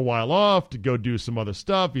took a while off to go do some other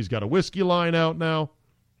stuff. He's got a whiskey line out now.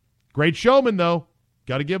 Great showman, though.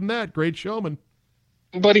 Got to give him that. Great showman.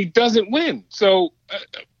 But he doesn't win. So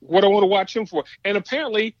what do I want to watch him for? And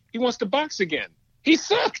apparently he wants to box again. He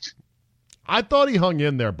sucked. I thought he hung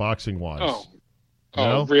in there boxing-wise.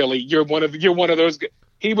 Oh, really? You're one of those guys.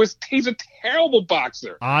 He's a terrible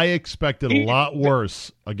boxer. I expected a lot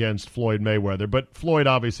worse against Floyd Mayweather, but Floyd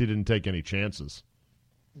obviously didn't take any chances.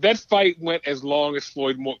 That fight went as long as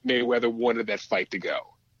Floyd Mayweather wanted that fight to go.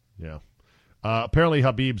 Yeah. Apparently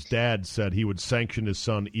Habib's dad said he would sanction his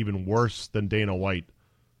son even worse than Dana White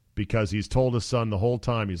because he's told his son the whole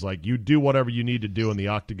time, he's like, you do whatever you need to do in the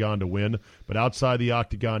octagon to win, but outside the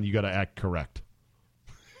octagon, you got to act correct.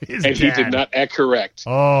 He did not act correct.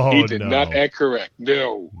 Oh, he did not act correct.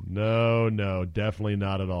 No. No, definitely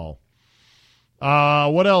not at all.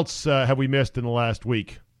 What else have we missed in the last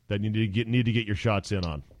week that you need to get your shots in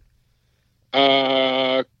on?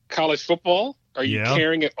 College football. Are you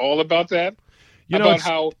caring at all about that?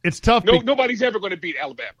 How it's tough. Nobody's ever going to beat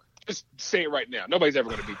Alabama. Just say it right now. Nobody's ever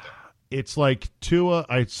going to beat them. It's like Tua.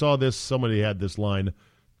 I saw this. Somebody had this line: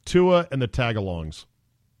 Tua and the Tagalongs.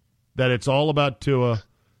 That it's all about Tua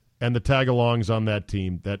and the Tagalongs on that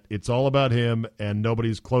team. That it's all about him, and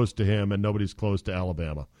nobody's close to him, and nobody's close to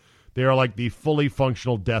Alabama. They are like the fully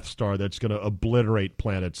functional Death Star that's going to obliterate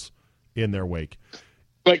planets in their wake.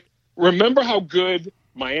 Like, remember how good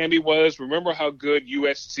Miami was? Remember how good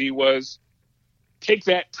USC was? Take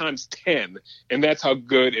that times 10, and that's how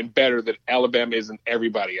good and better that Alabama is than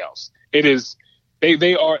everybody else. It is.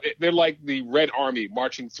 They're like the Red Army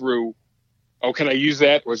marching through. Oh, can I use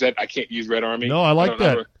that? Or is that I can't use Red Army? No, I like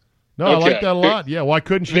that. I like that a lot. Yeah, why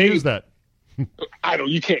couldn't you use that?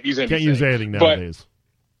 You can't use anything. Can't use anything nowadays.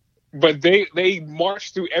 But they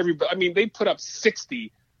march through everybody. I mean, they put up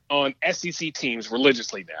 60 on SEC teams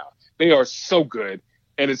religiously now. They are so good,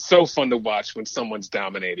 and it's so fun to watch when someone's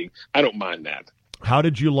dominating. I don't mind that. How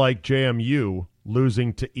did you like JMU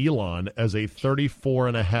losing to Elon as a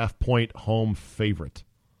 34.5-point home favorite?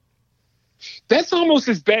 That's almost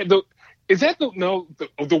as bad.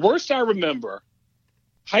 The worst I remember,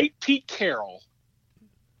 Hype Pete Carroll,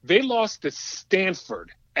 they lost to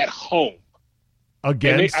Stanford at home.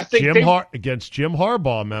 Against Jim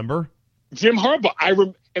Harbaugh, remember? Jim Harbaugh. I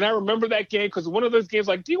remember that game because one of those games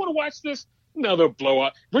like, do you want to watch this? another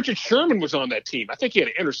blowout. Richard Sherman was on that team. I think he had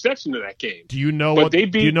an interception in that game. Do you know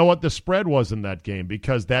do you know what the spread was in that game?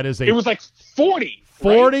 Because that is it was like 40.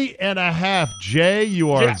 40 and a half. Jay,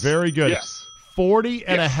 you are very good. Yes. 40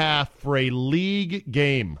 and a half for a league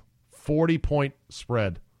game. 40-point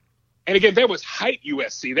spread. And again, that was height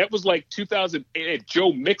USC. That was like 2008.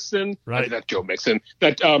 Joe Mixon. Right. Not Joe Mixon.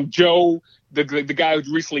 That Joe, the guy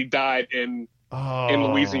who recently died in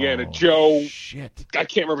Louisiana. Joe. Shit. I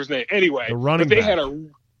can't remember his name. Anyway, the running but they back.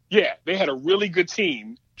 they had a really good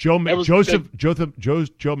team. Joe McKnight.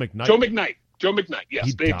 Joe McKnight. Yes.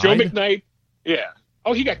 He died? Joe McKnight. Yeah.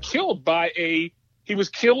 Oh, he got killed by he was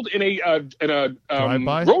killed in a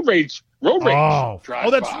road rage. Oh, drive-by.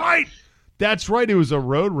 that's right. That's right. It was a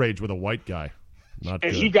road rage with a white guy. Not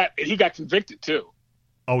and good. he got convicted too.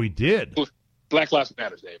 Oh, he did. Black Lives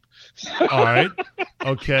Matter, Dave. All right.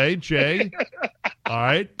 Okay, Jay. All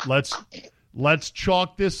right. Let's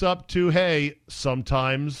chalk this up to, hey,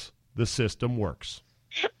 sometimes the system works.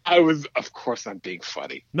 Of course I'm being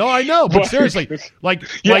funny. No, I know, but seriously, like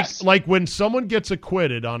when someone gets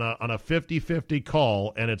acquitted on a 50-50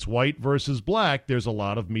 call and it's white versus black, there's a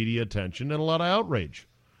lot of media attention and a lot of outrage.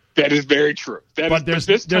 That is very true. But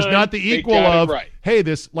there's not the equal of, hey,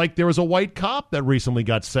 there was a white cop that recently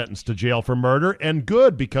got sentenced to jail for murder, and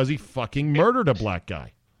good, because he fucking murdered a black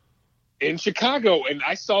guy. In Chicago, and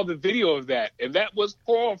I saw the video of that, and that was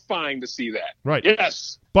horrifying to see that. Right.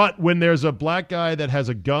 Yes. But when there's a black guy that has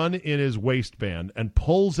a gun in his waistband and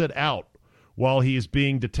pulls it out while he is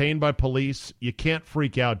being detained by police, you can't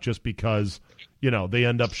freak out just because, they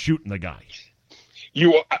end up shooting the guy.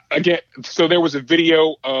 So there was a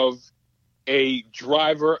video of a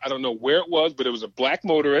driver, I don't know where it was, but it was a black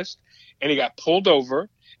motorist, and he got pulled over,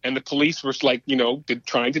 and the police were trying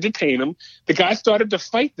to detain him. The guy started to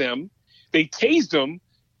fight them. They tased him.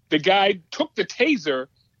 The guy took the taser,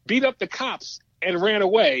 beat up the cops, and ran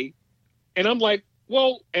away. And I'm like,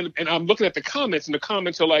 well, and I'm looking at the comments, and the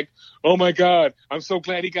comments are like, oh my God, I'm so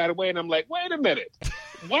glad he got away. And I'm like, wait a minute.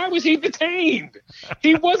 Why was he detained?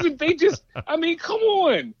 He wasn't, come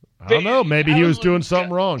on. I don't know. Maybe he was doing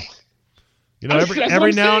something wrong.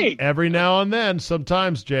 Every now and then,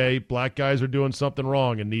 sometimes, Jay, black guys are doing something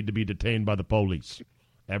wrong and need to be detained by the police.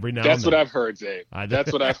 Every now and then. That's what I've heard, Dave.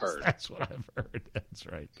 That's what I've heard. That's what I've heard. That's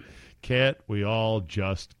right. Can't we all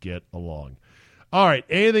just get along? All right.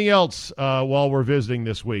 Anything else while we're visiting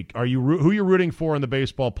this week? Who are you rooting for in the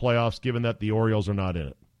baseball playoffs, given that the Orioles are not in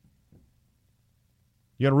it?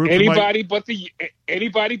 You gonna root anybody but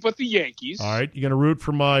the Yankees. All right, you gonna root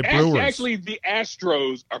for my Brewers? Actually, the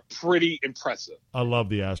Astros are pretty impressive. I love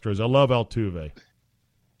the Astros. I love Altuve.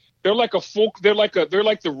 They're like They're like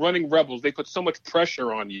the running Rebels. They put so much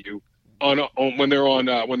pressure on you when they're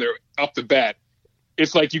up the bat.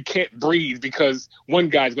 It's like you can't breathe because one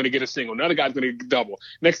guy's going to get a single, another guy's going to get a double.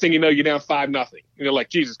 Next thing you know, you're down 5-0. You're like,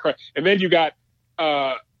 Jesus Christ! And then you got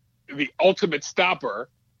the ultimate stopper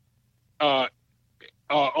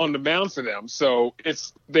on the mound for them. So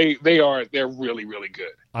they're really, really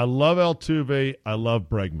good. I love Altuve. I love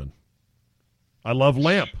Bregman. I love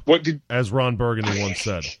Lamp. As Ron Burgundy once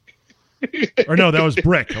said. Or no, that was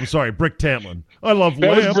Brick. I'm sorry, Brick Tamlin. I love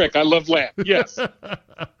Lamp. That was Brick. I love Lamp. Yes.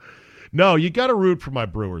 No, you got to root for my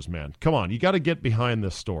Brewers, man. Come on, you got to get behind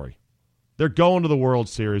this story. They're going to the World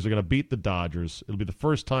Series. They're going to beat the Dodgers. It'll be the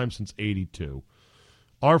first time since '82.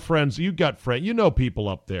 Our friends, people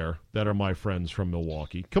up there that are my friends from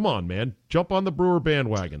Milwaukee. Come on, man. Jump on the Brewer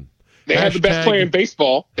bandwagon. They have the best player in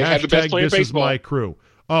baseball. This is my crew.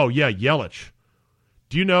 Oh, yeah, Yelich.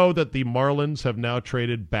 Do you know that the Marlins have now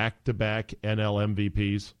traded back-to-back NL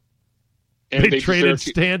MVPs? And they traded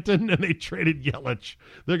Stanton and they traded Yelich.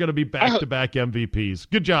 They're going to be back-to-back MVPs.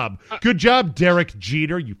 Good job. Good job, Derek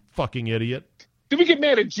Jeter, you fucking idiot. Do we get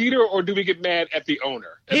mad at Jeter or do we get mad at the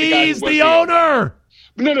owner? He's the owner!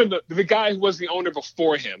 No. The guy who was the owner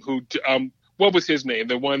before him, what was his name?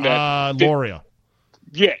 The one that... Loria.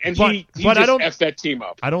 Yeah, and he just effed that team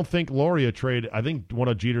up. I don't think Loria traded. I think one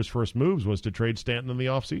of Jeter's first moves was to trade Stanton in the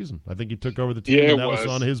offseason. I think he took over the team, and that was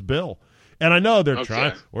on his bill. And I know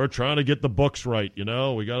we're trying to get the books right. We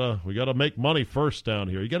gotta make money first down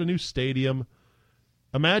here. You got a new stadium.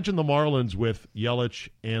 Imagine the Marlins with Yelich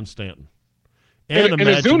and Stanton. And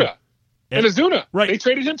Azuna. And Azuna. Right. They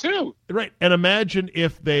traded him too. Right. And imagine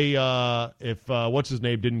if what's his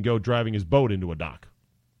name didn't go driving his boat into a dock.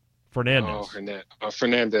 Fernandez.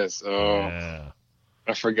 Fernandez. Oh, yeah.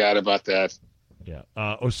 I forgot about that. Yeah.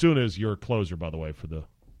 Osuna is your closer, by the way, for the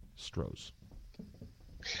Stros.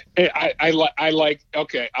 I like.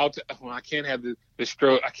 Okay, I can't have the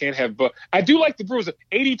Stros. I can't have, but I do like the Brewers.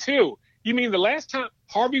 82. You mean the last time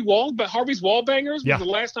Harvey's Wallbangers was the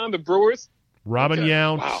last time the Brewers Robin Okay.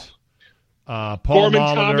 Yount. Wow. Paul Gorman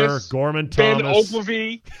Molitor, Thomas, Gorman Ben Thomas.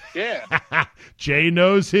 Ogilvy. Yeah. Jay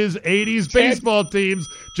knows his 80s baseball teams,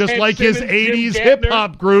 just Ted like his Simmons, 80s Jim hip Gantner.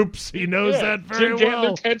 hop groups. He knows Yeah. that very Jim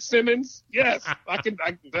well. Gantner, Ted Simmons. Yes.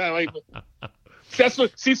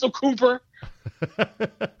 Cecil Cooper.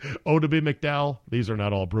 Odabe McDowell. These are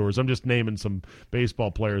not all Brewers. I'm just naming some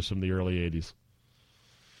baseball players from the early 80s.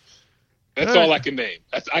 That's all I can name.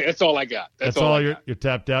 That's all I got. That's all you're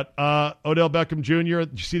tapped out. Odell Beckham Jr.,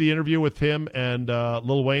 did you see the interview with him and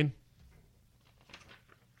Lil Wayne?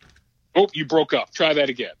 Oh, you broke up. Try that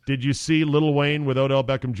again. Did you see Lil Wayne with Odell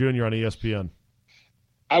Beckham Jr. on ESPN?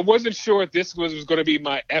 I wasn't sure if this was going to be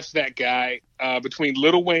my F's that guy between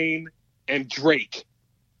Lil Wayne and Drake.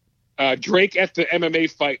 Drake at the MMA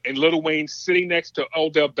fight and Lil Wayne sitting next to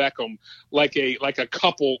Odell Beckham like a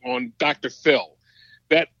couple on Dr. Phil.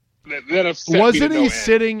 That upset me to Wasn't no he end.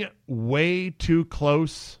 sitting way too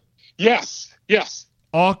close? Yes.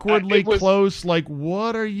 Awkwardly It was- close? Like,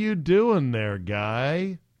 what are you doing there,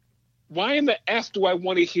 guy? Why in the F do I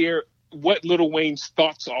want to hear what Lil Wayne's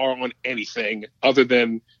thoughts are on anything other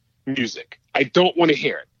than music? I don't want to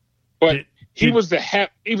hear it. But he was the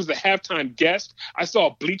halftime guest. I saw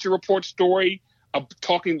a Bleacher Report story of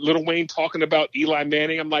Lil Wayne talking about Eli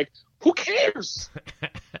Manning. I'm like, who cares?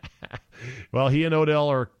 Well, he and Odell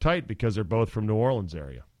are tight because they're both from New Orleans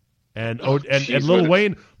area. And Jeez,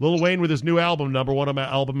 Lil Wayne with his new album, number one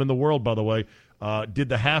album in the world, by the way, did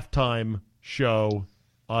the halftime show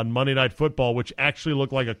on Monday Night Football, which actually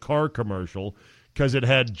looked like a car commercial because it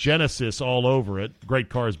had Genesis all over it. Great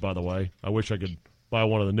cars, by the way. I wish I could buy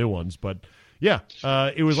one of the new ones. But, yeah,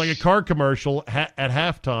 it was like a car commercial at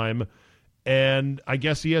halftime, and I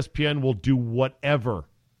guess ESPN will do whatever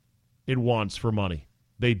it wants for money.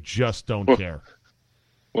 They just don't care.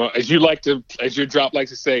 Well, as your drop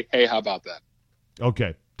likes to say, hey, how about that?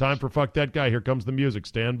 Okay, time for Fuck That Guy. Here comes the music.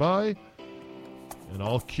 Stand by, and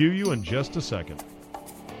I'll cue you in just a second.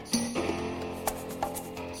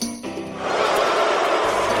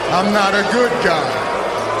 I'm not a good guy.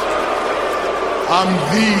 I'm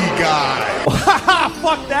the guy.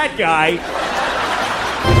 Fuck that guy.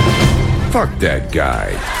 Fuck that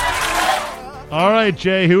guy. All right,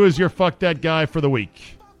 Jay, who is your Fuck That Guy for the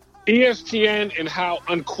week? ESPN and how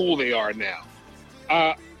uncool they are now.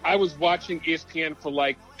 I was watching ESPN for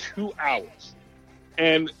like 2 hours,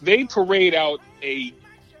 and they parade out a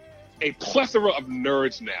plethora of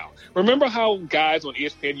nerds now. Remember how guys on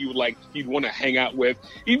ESPN you'd want to hang out with?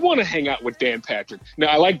 You'd want to hang out with Dan Patrick. Now,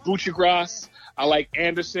 I like Buchagras, I like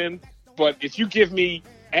Anderson, but if you give me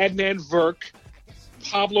Adnan Virk,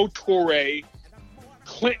 Pablo Torre,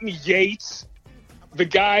 Clinton Yates,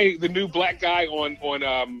 the new black guy on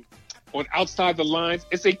Outside the Lines,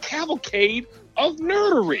 it's a cavalcade of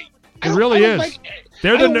nerdery. It really is.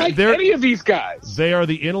 I don't like any of these guys. They are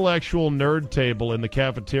the intellectual nerd table in the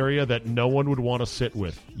cafeteria that no one would want to sit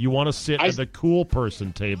with. You want to sit at the cool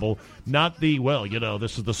person table, not the,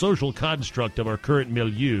 this is the social construct of our current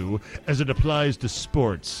milieu as it applies to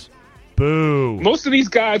sports. Boo. Most of these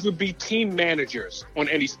guys would be team managers on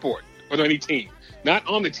any sport or on any team. Not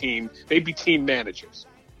on the team, they'd be team managers.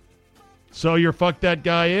 So your Fuck That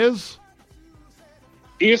Guy is?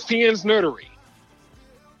 ESPN's nerdery.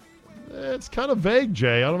 It's kind of vague,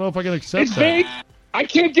 Jay. I don't know if I can accept It's that. vague. I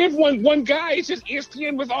can't give one guy. It's just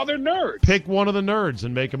ESPN with all their nerds. Pick one of the nerds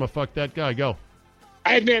and make him a Fuck That Guy. Go.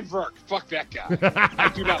 Adnan Virk. Fuck that guy. I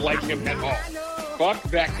do not like him at all. Fuck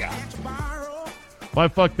that guy. My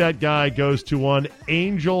Fuck That Guy goes to one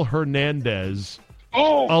Angel Hernandez.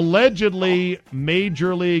 Oh! Allegedly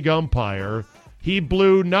major league umpire. He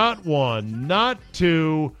blew not one, not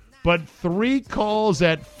two, but 3 calls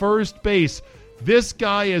at first base. This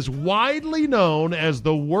guy is widely known as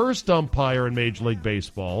the worst umpire in Major League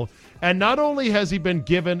Baseball. And not only has he been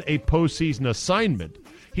given a postseason assignment,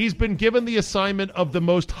 he's been given the assignment of the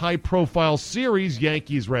most high-profile series,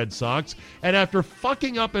 Yankees-Red Sox. And after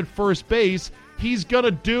fucking up at first base, he's going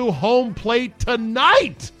to do home plate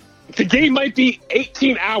tonight. The game might be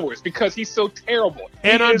 18 hours because he's so terrible.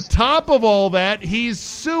 And on top of all that, he's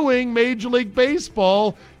suing Major League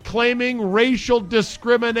Baseball, claiming racial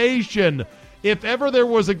discrimination. If ever there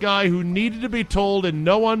was a guy who needed to be told in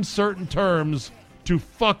no uncertain terms to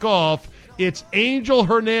fuck off, it's Angel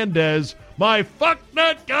Hernandez, my Fuck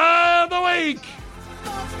That Guy of the Week.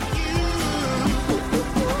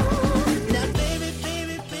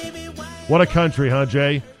 What a country, huh,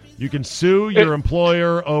 Jay? You can sue your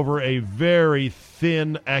employer over a very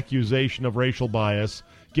thin accusation of racial bias,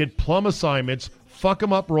 get plum assignments, fuck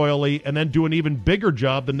them up royally, and then do an even bigger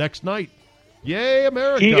job the next night. Yay,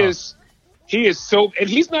 America. He is so, and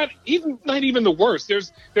he's not even the worst.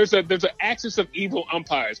 There's an axis of evil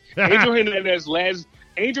umpires. Angel Hernandez, Laz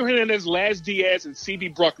Diaz, and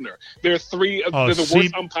CB Bruckner. They're they're the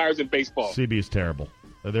worst umpires in baseball. CB is terrible.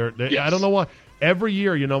 Yes. I don't know why. Every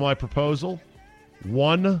year, you know my proposal?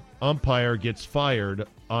 One umpire gets fired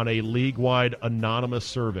on a league-wide anonymous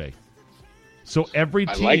survey. So every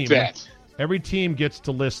team gets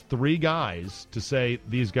to list 3 guys to say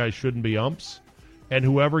these guys shouldn't be umps, and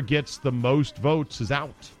whoever gets the most votes is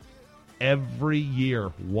out. Every year,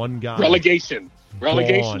 one guy. Relegation,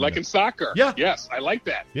 gone. like in soccer. Yeah. Yes, I like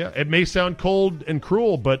that. Yeah, it may sound cold and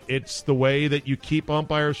cruel, but it's the way that you keep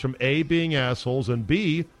umpires from A, being assholes, and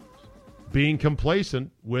B, being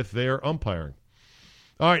complacent with their umpiring.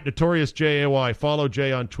 All right, Notorious J-A-Y. Follow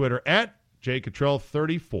Jay on Twitter at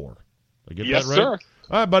JCottrell34. I get Yes, that right? sir.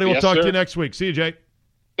 All right, buddy, we'll Yes, talk to sir. you next week. See you, Jay.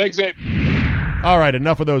 Thanks, Abe. All right,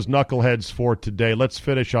 enough of those knuckleheads for today. Let's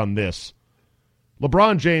finish on this.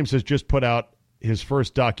 LeBron James has just put out his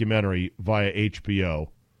first documentary via HBO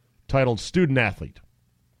titled Student Athlete.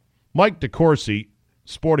 Mike DeCourcy,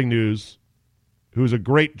 Sporting News, who's a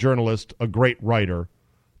great journalist, a great writer,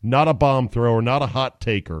 not a bomb thrower, not a hot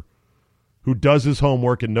taker, who does his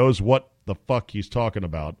homework and knows what the fuck he's talking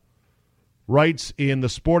about, writes in the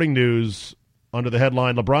Sporting News under the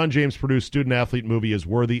headline, LeBron James produced student athlete movie is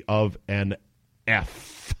worthy of an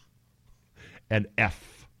F. An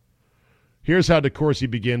F. Here's how DeCourcy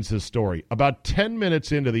begins his story. About 10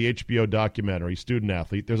 minutes into the HBO documentary, Student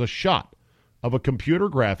Athlete, there's a shot of a computer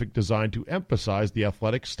graphic designed to emphasize the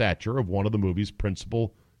athletic stature of one of the movie's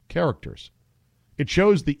principal characters. It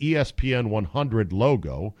shows the ESPN 100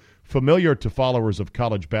 logo, familiar to followers of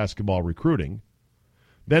college basketball recruiting,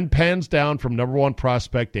 then pans down from number 1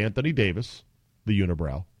 prospect Anthony Davis, the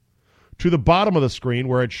unibrow, to the bottom of the screen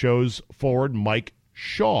where it shows forward Mike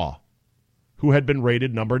Shaw, who had been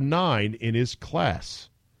rated number 9 in his class.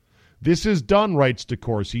 This is done, writes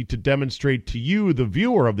DeCourcy, to demonstrate to you, the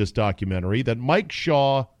viewer of this documentary, that Mike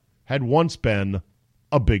Shaw had once been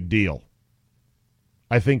a big deal.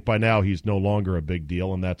 I think by now he's no longer a big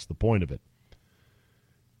deal, and that's the point of it.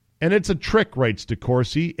 And it's a trick, writes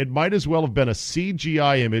DeCourcy. It might as well have been a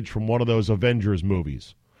CGI image from one of those Avengers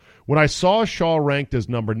movies. When I saw Shaw ranked as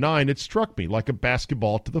number 9, it struck me like a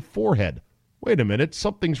basketball to the forehead. Wait a minute,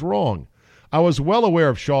 something's wrong. I was well aware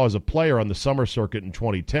of Shaw as a player on the summer circuit in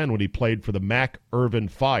 2010 when he played for the Mac Irvin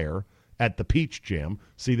Fire at the Peach Jam.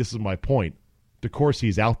 See, this is my point.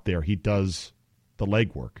 DeCourcy's out there. He does the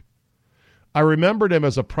legwork. I remembered him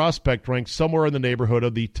as a prospect ranked somewhere in the neighborhood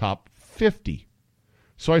of the top 50.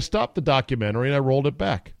 So I stopped the documentary and I rolled it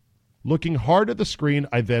back. Looking hard at the screen,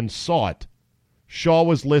 I then saw it. Shaw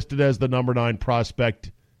was listed as the number 9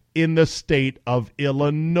 prospect in the state of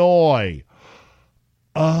Illinois.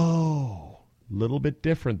 Oh, a little bit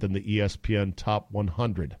different than the ESPN Top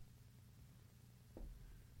 100.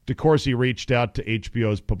 DeCourcy reached out to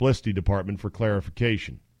HBO's publicity department for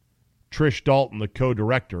clarification. Trish Dalton, the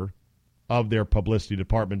co-director of their publicity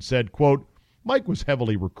department, said, quote, Mike was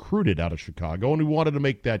heavily recruited out of Chicago, and we wanted to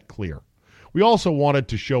make that clear. We also wanted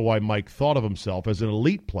to show why Mike thought of himself as an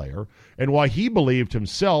elite player and why he believed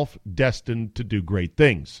himself destined to do great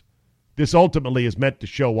things. This ultimately is meant to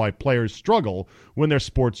show why players struggle when their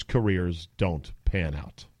sports careers don't pan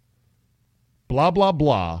out. Blah, blah,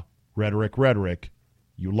 blah, rhetoric,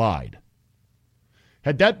 you lied.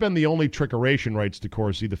 Had that been the only trickeration, writes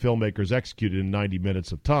DeCourcy, the filmmakers executed in 90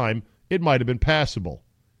 minutes of time, it might have been passable.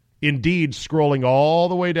 Indeed, scrolling all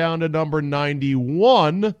the way down to number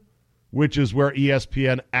 91, which is where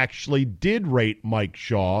ESPN actually did rate Mike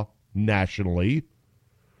Shaw nationally,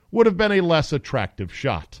 would have been a less attractive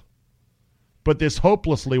shot. But this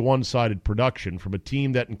hopelessly one-sided production from a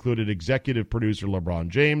team that included executive producer LeBron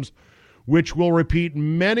James, which will repeat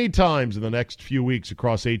many times in the next few weeks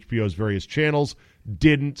across HBO's various channels,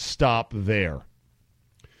 didn't stop there.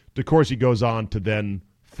 DeCourcy goes on to then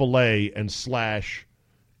fillet and slash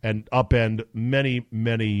and upend many,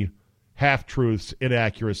 many half-truths,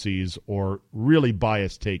 inaccuracies, or really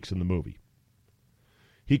biased takes in the movie.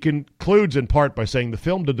 He concludes in part by saying the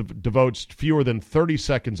film devotes fewer than 30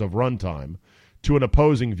 seconds of runtime to an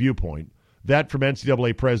opposing viewpoint, that from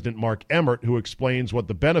NCAA President Mark Emmert, who explains what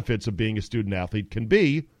the benefits of being a student athlete can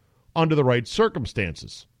be under the right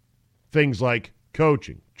circumstances. Things like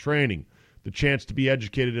coaching, training, the chance to be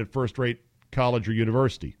educated at first-rate college or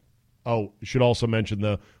university. Oh, should also mention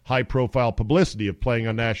the high-profile publicity of playing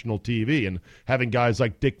on national TV and having guys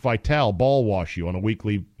like Dick Vitale ball wash you on a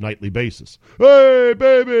weekly, nightly basis. Hey,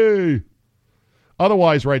 baby!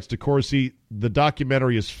 Otherwise, writes DeCourcy, the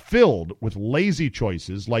documentary is filled with lazy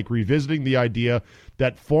choices, like revisiting the idea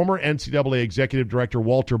that former NCAA Executive Director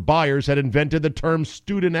Walter Byers had invented the term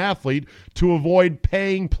student-athlete to avoid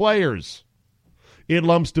paying players. It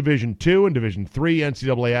lumps Division II and Division III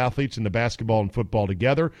NCAA athletes in the basketball and football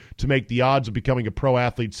together to make the odds of becoming a pro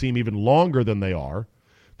athlete seem even longer than they are.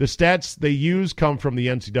 The stats they use come from the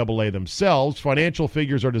NCAA themselves. Financial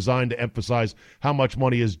figures are designed to emphasize how much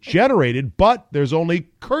money is generated, but there's only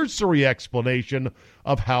cursory explanation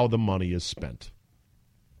of how the money is spent.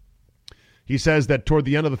 He says that toward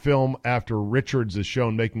the end of the film, after Richards is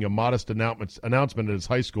shown making a modest announcement at his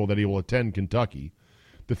high school that he will attend Kentucky,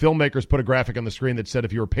 the filmmakers put a graphic on the screen that said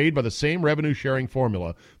if you were paid by the same revenue-sharing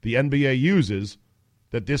formula the NBA uses,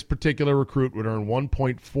 that this particular recruit would earn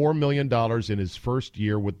 $1.4 million in his first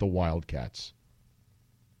year with the Wildcats.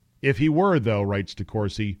 If he were, though, writes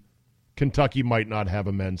DeCourcy, Kentucky might not have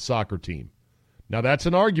a men's soccer team. Now, that's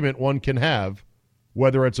an argument one can have,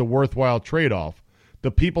 whether it's a worthwhile trade-off.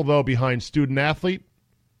 The people, though, behind student-athlete,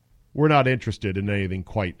 we're not interested in anything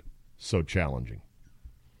quite so challenging.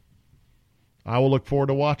 I will look forward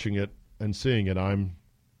to watching it and seeing it. I'm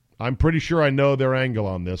pretty sure I know their angle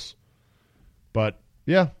on this. But,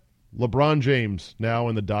 yeah, LeBron James now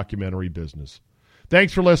in the documentary business.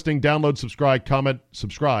 Thanks for listening. Download, subscribe,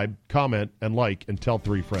 comment, and like, and tell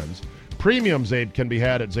 3 friends. Premium Zabe can be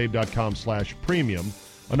had at zabe.com/premium.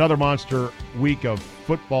 Another monster week of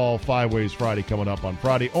football 5 Ways Friday coming up on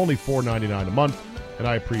Friday. Only $4.99 a month, and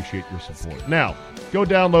I appreciate your support. Now, go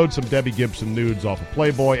download some Debbie Gibson nudes off of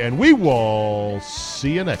Playboy, and we will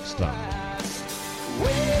see you next time.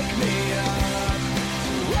 Wake me up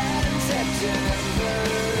when September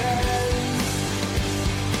ends.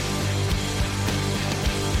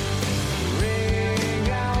 Ring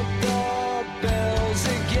out the bells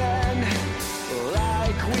again,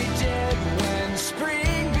 like we did when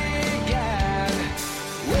spring began.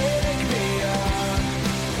 Wake me up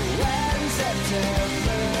when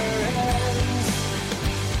September ends.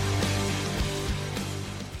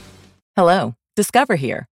 Hello, Discover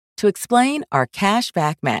here to explain our cash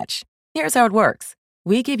back match. Here's how it works.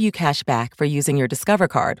 We give you cash back for using your Discover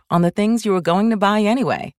card on the things you were going to buy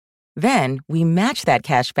anyway. Then we match that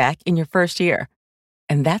cash back in your first year.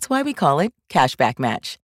 And that's why we call it Cashback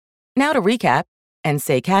Match. Now to recap and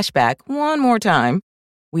say cashback one more time.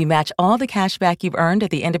 We match all the cash back you've earned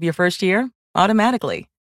at the end of your first year automatically.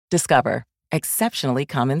 Discover. Exceptionally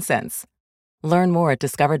common sense. Learn more at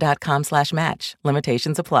discover.com/match.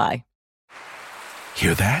 Limitations apply.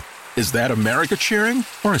 Hear that? Is that America cheering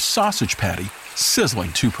or a sausage patty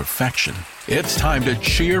sizzling to perfection? It's time to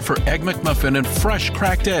cheer for Egg McMuffin and fresh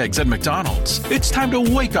cracked eggs at McDonald's. It's time to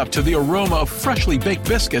wake up to the aroma of freshly baked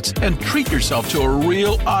biscuits and treat yourself to a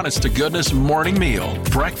real honest-to-goodness morning meal.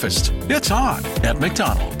 Breakfast. It's on at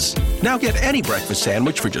McDonald's. Now get any breakfast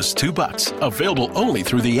sandwich for just $2. Available only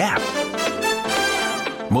through the app.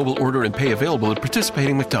 Mobile order and pay available at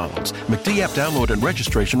participating McDonald's. McD app download and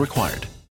registration required.